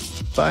week.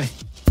 Bye.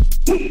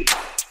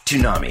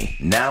 Toonami,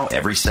 now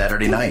every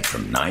Saturday night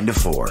from 9 to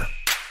 4.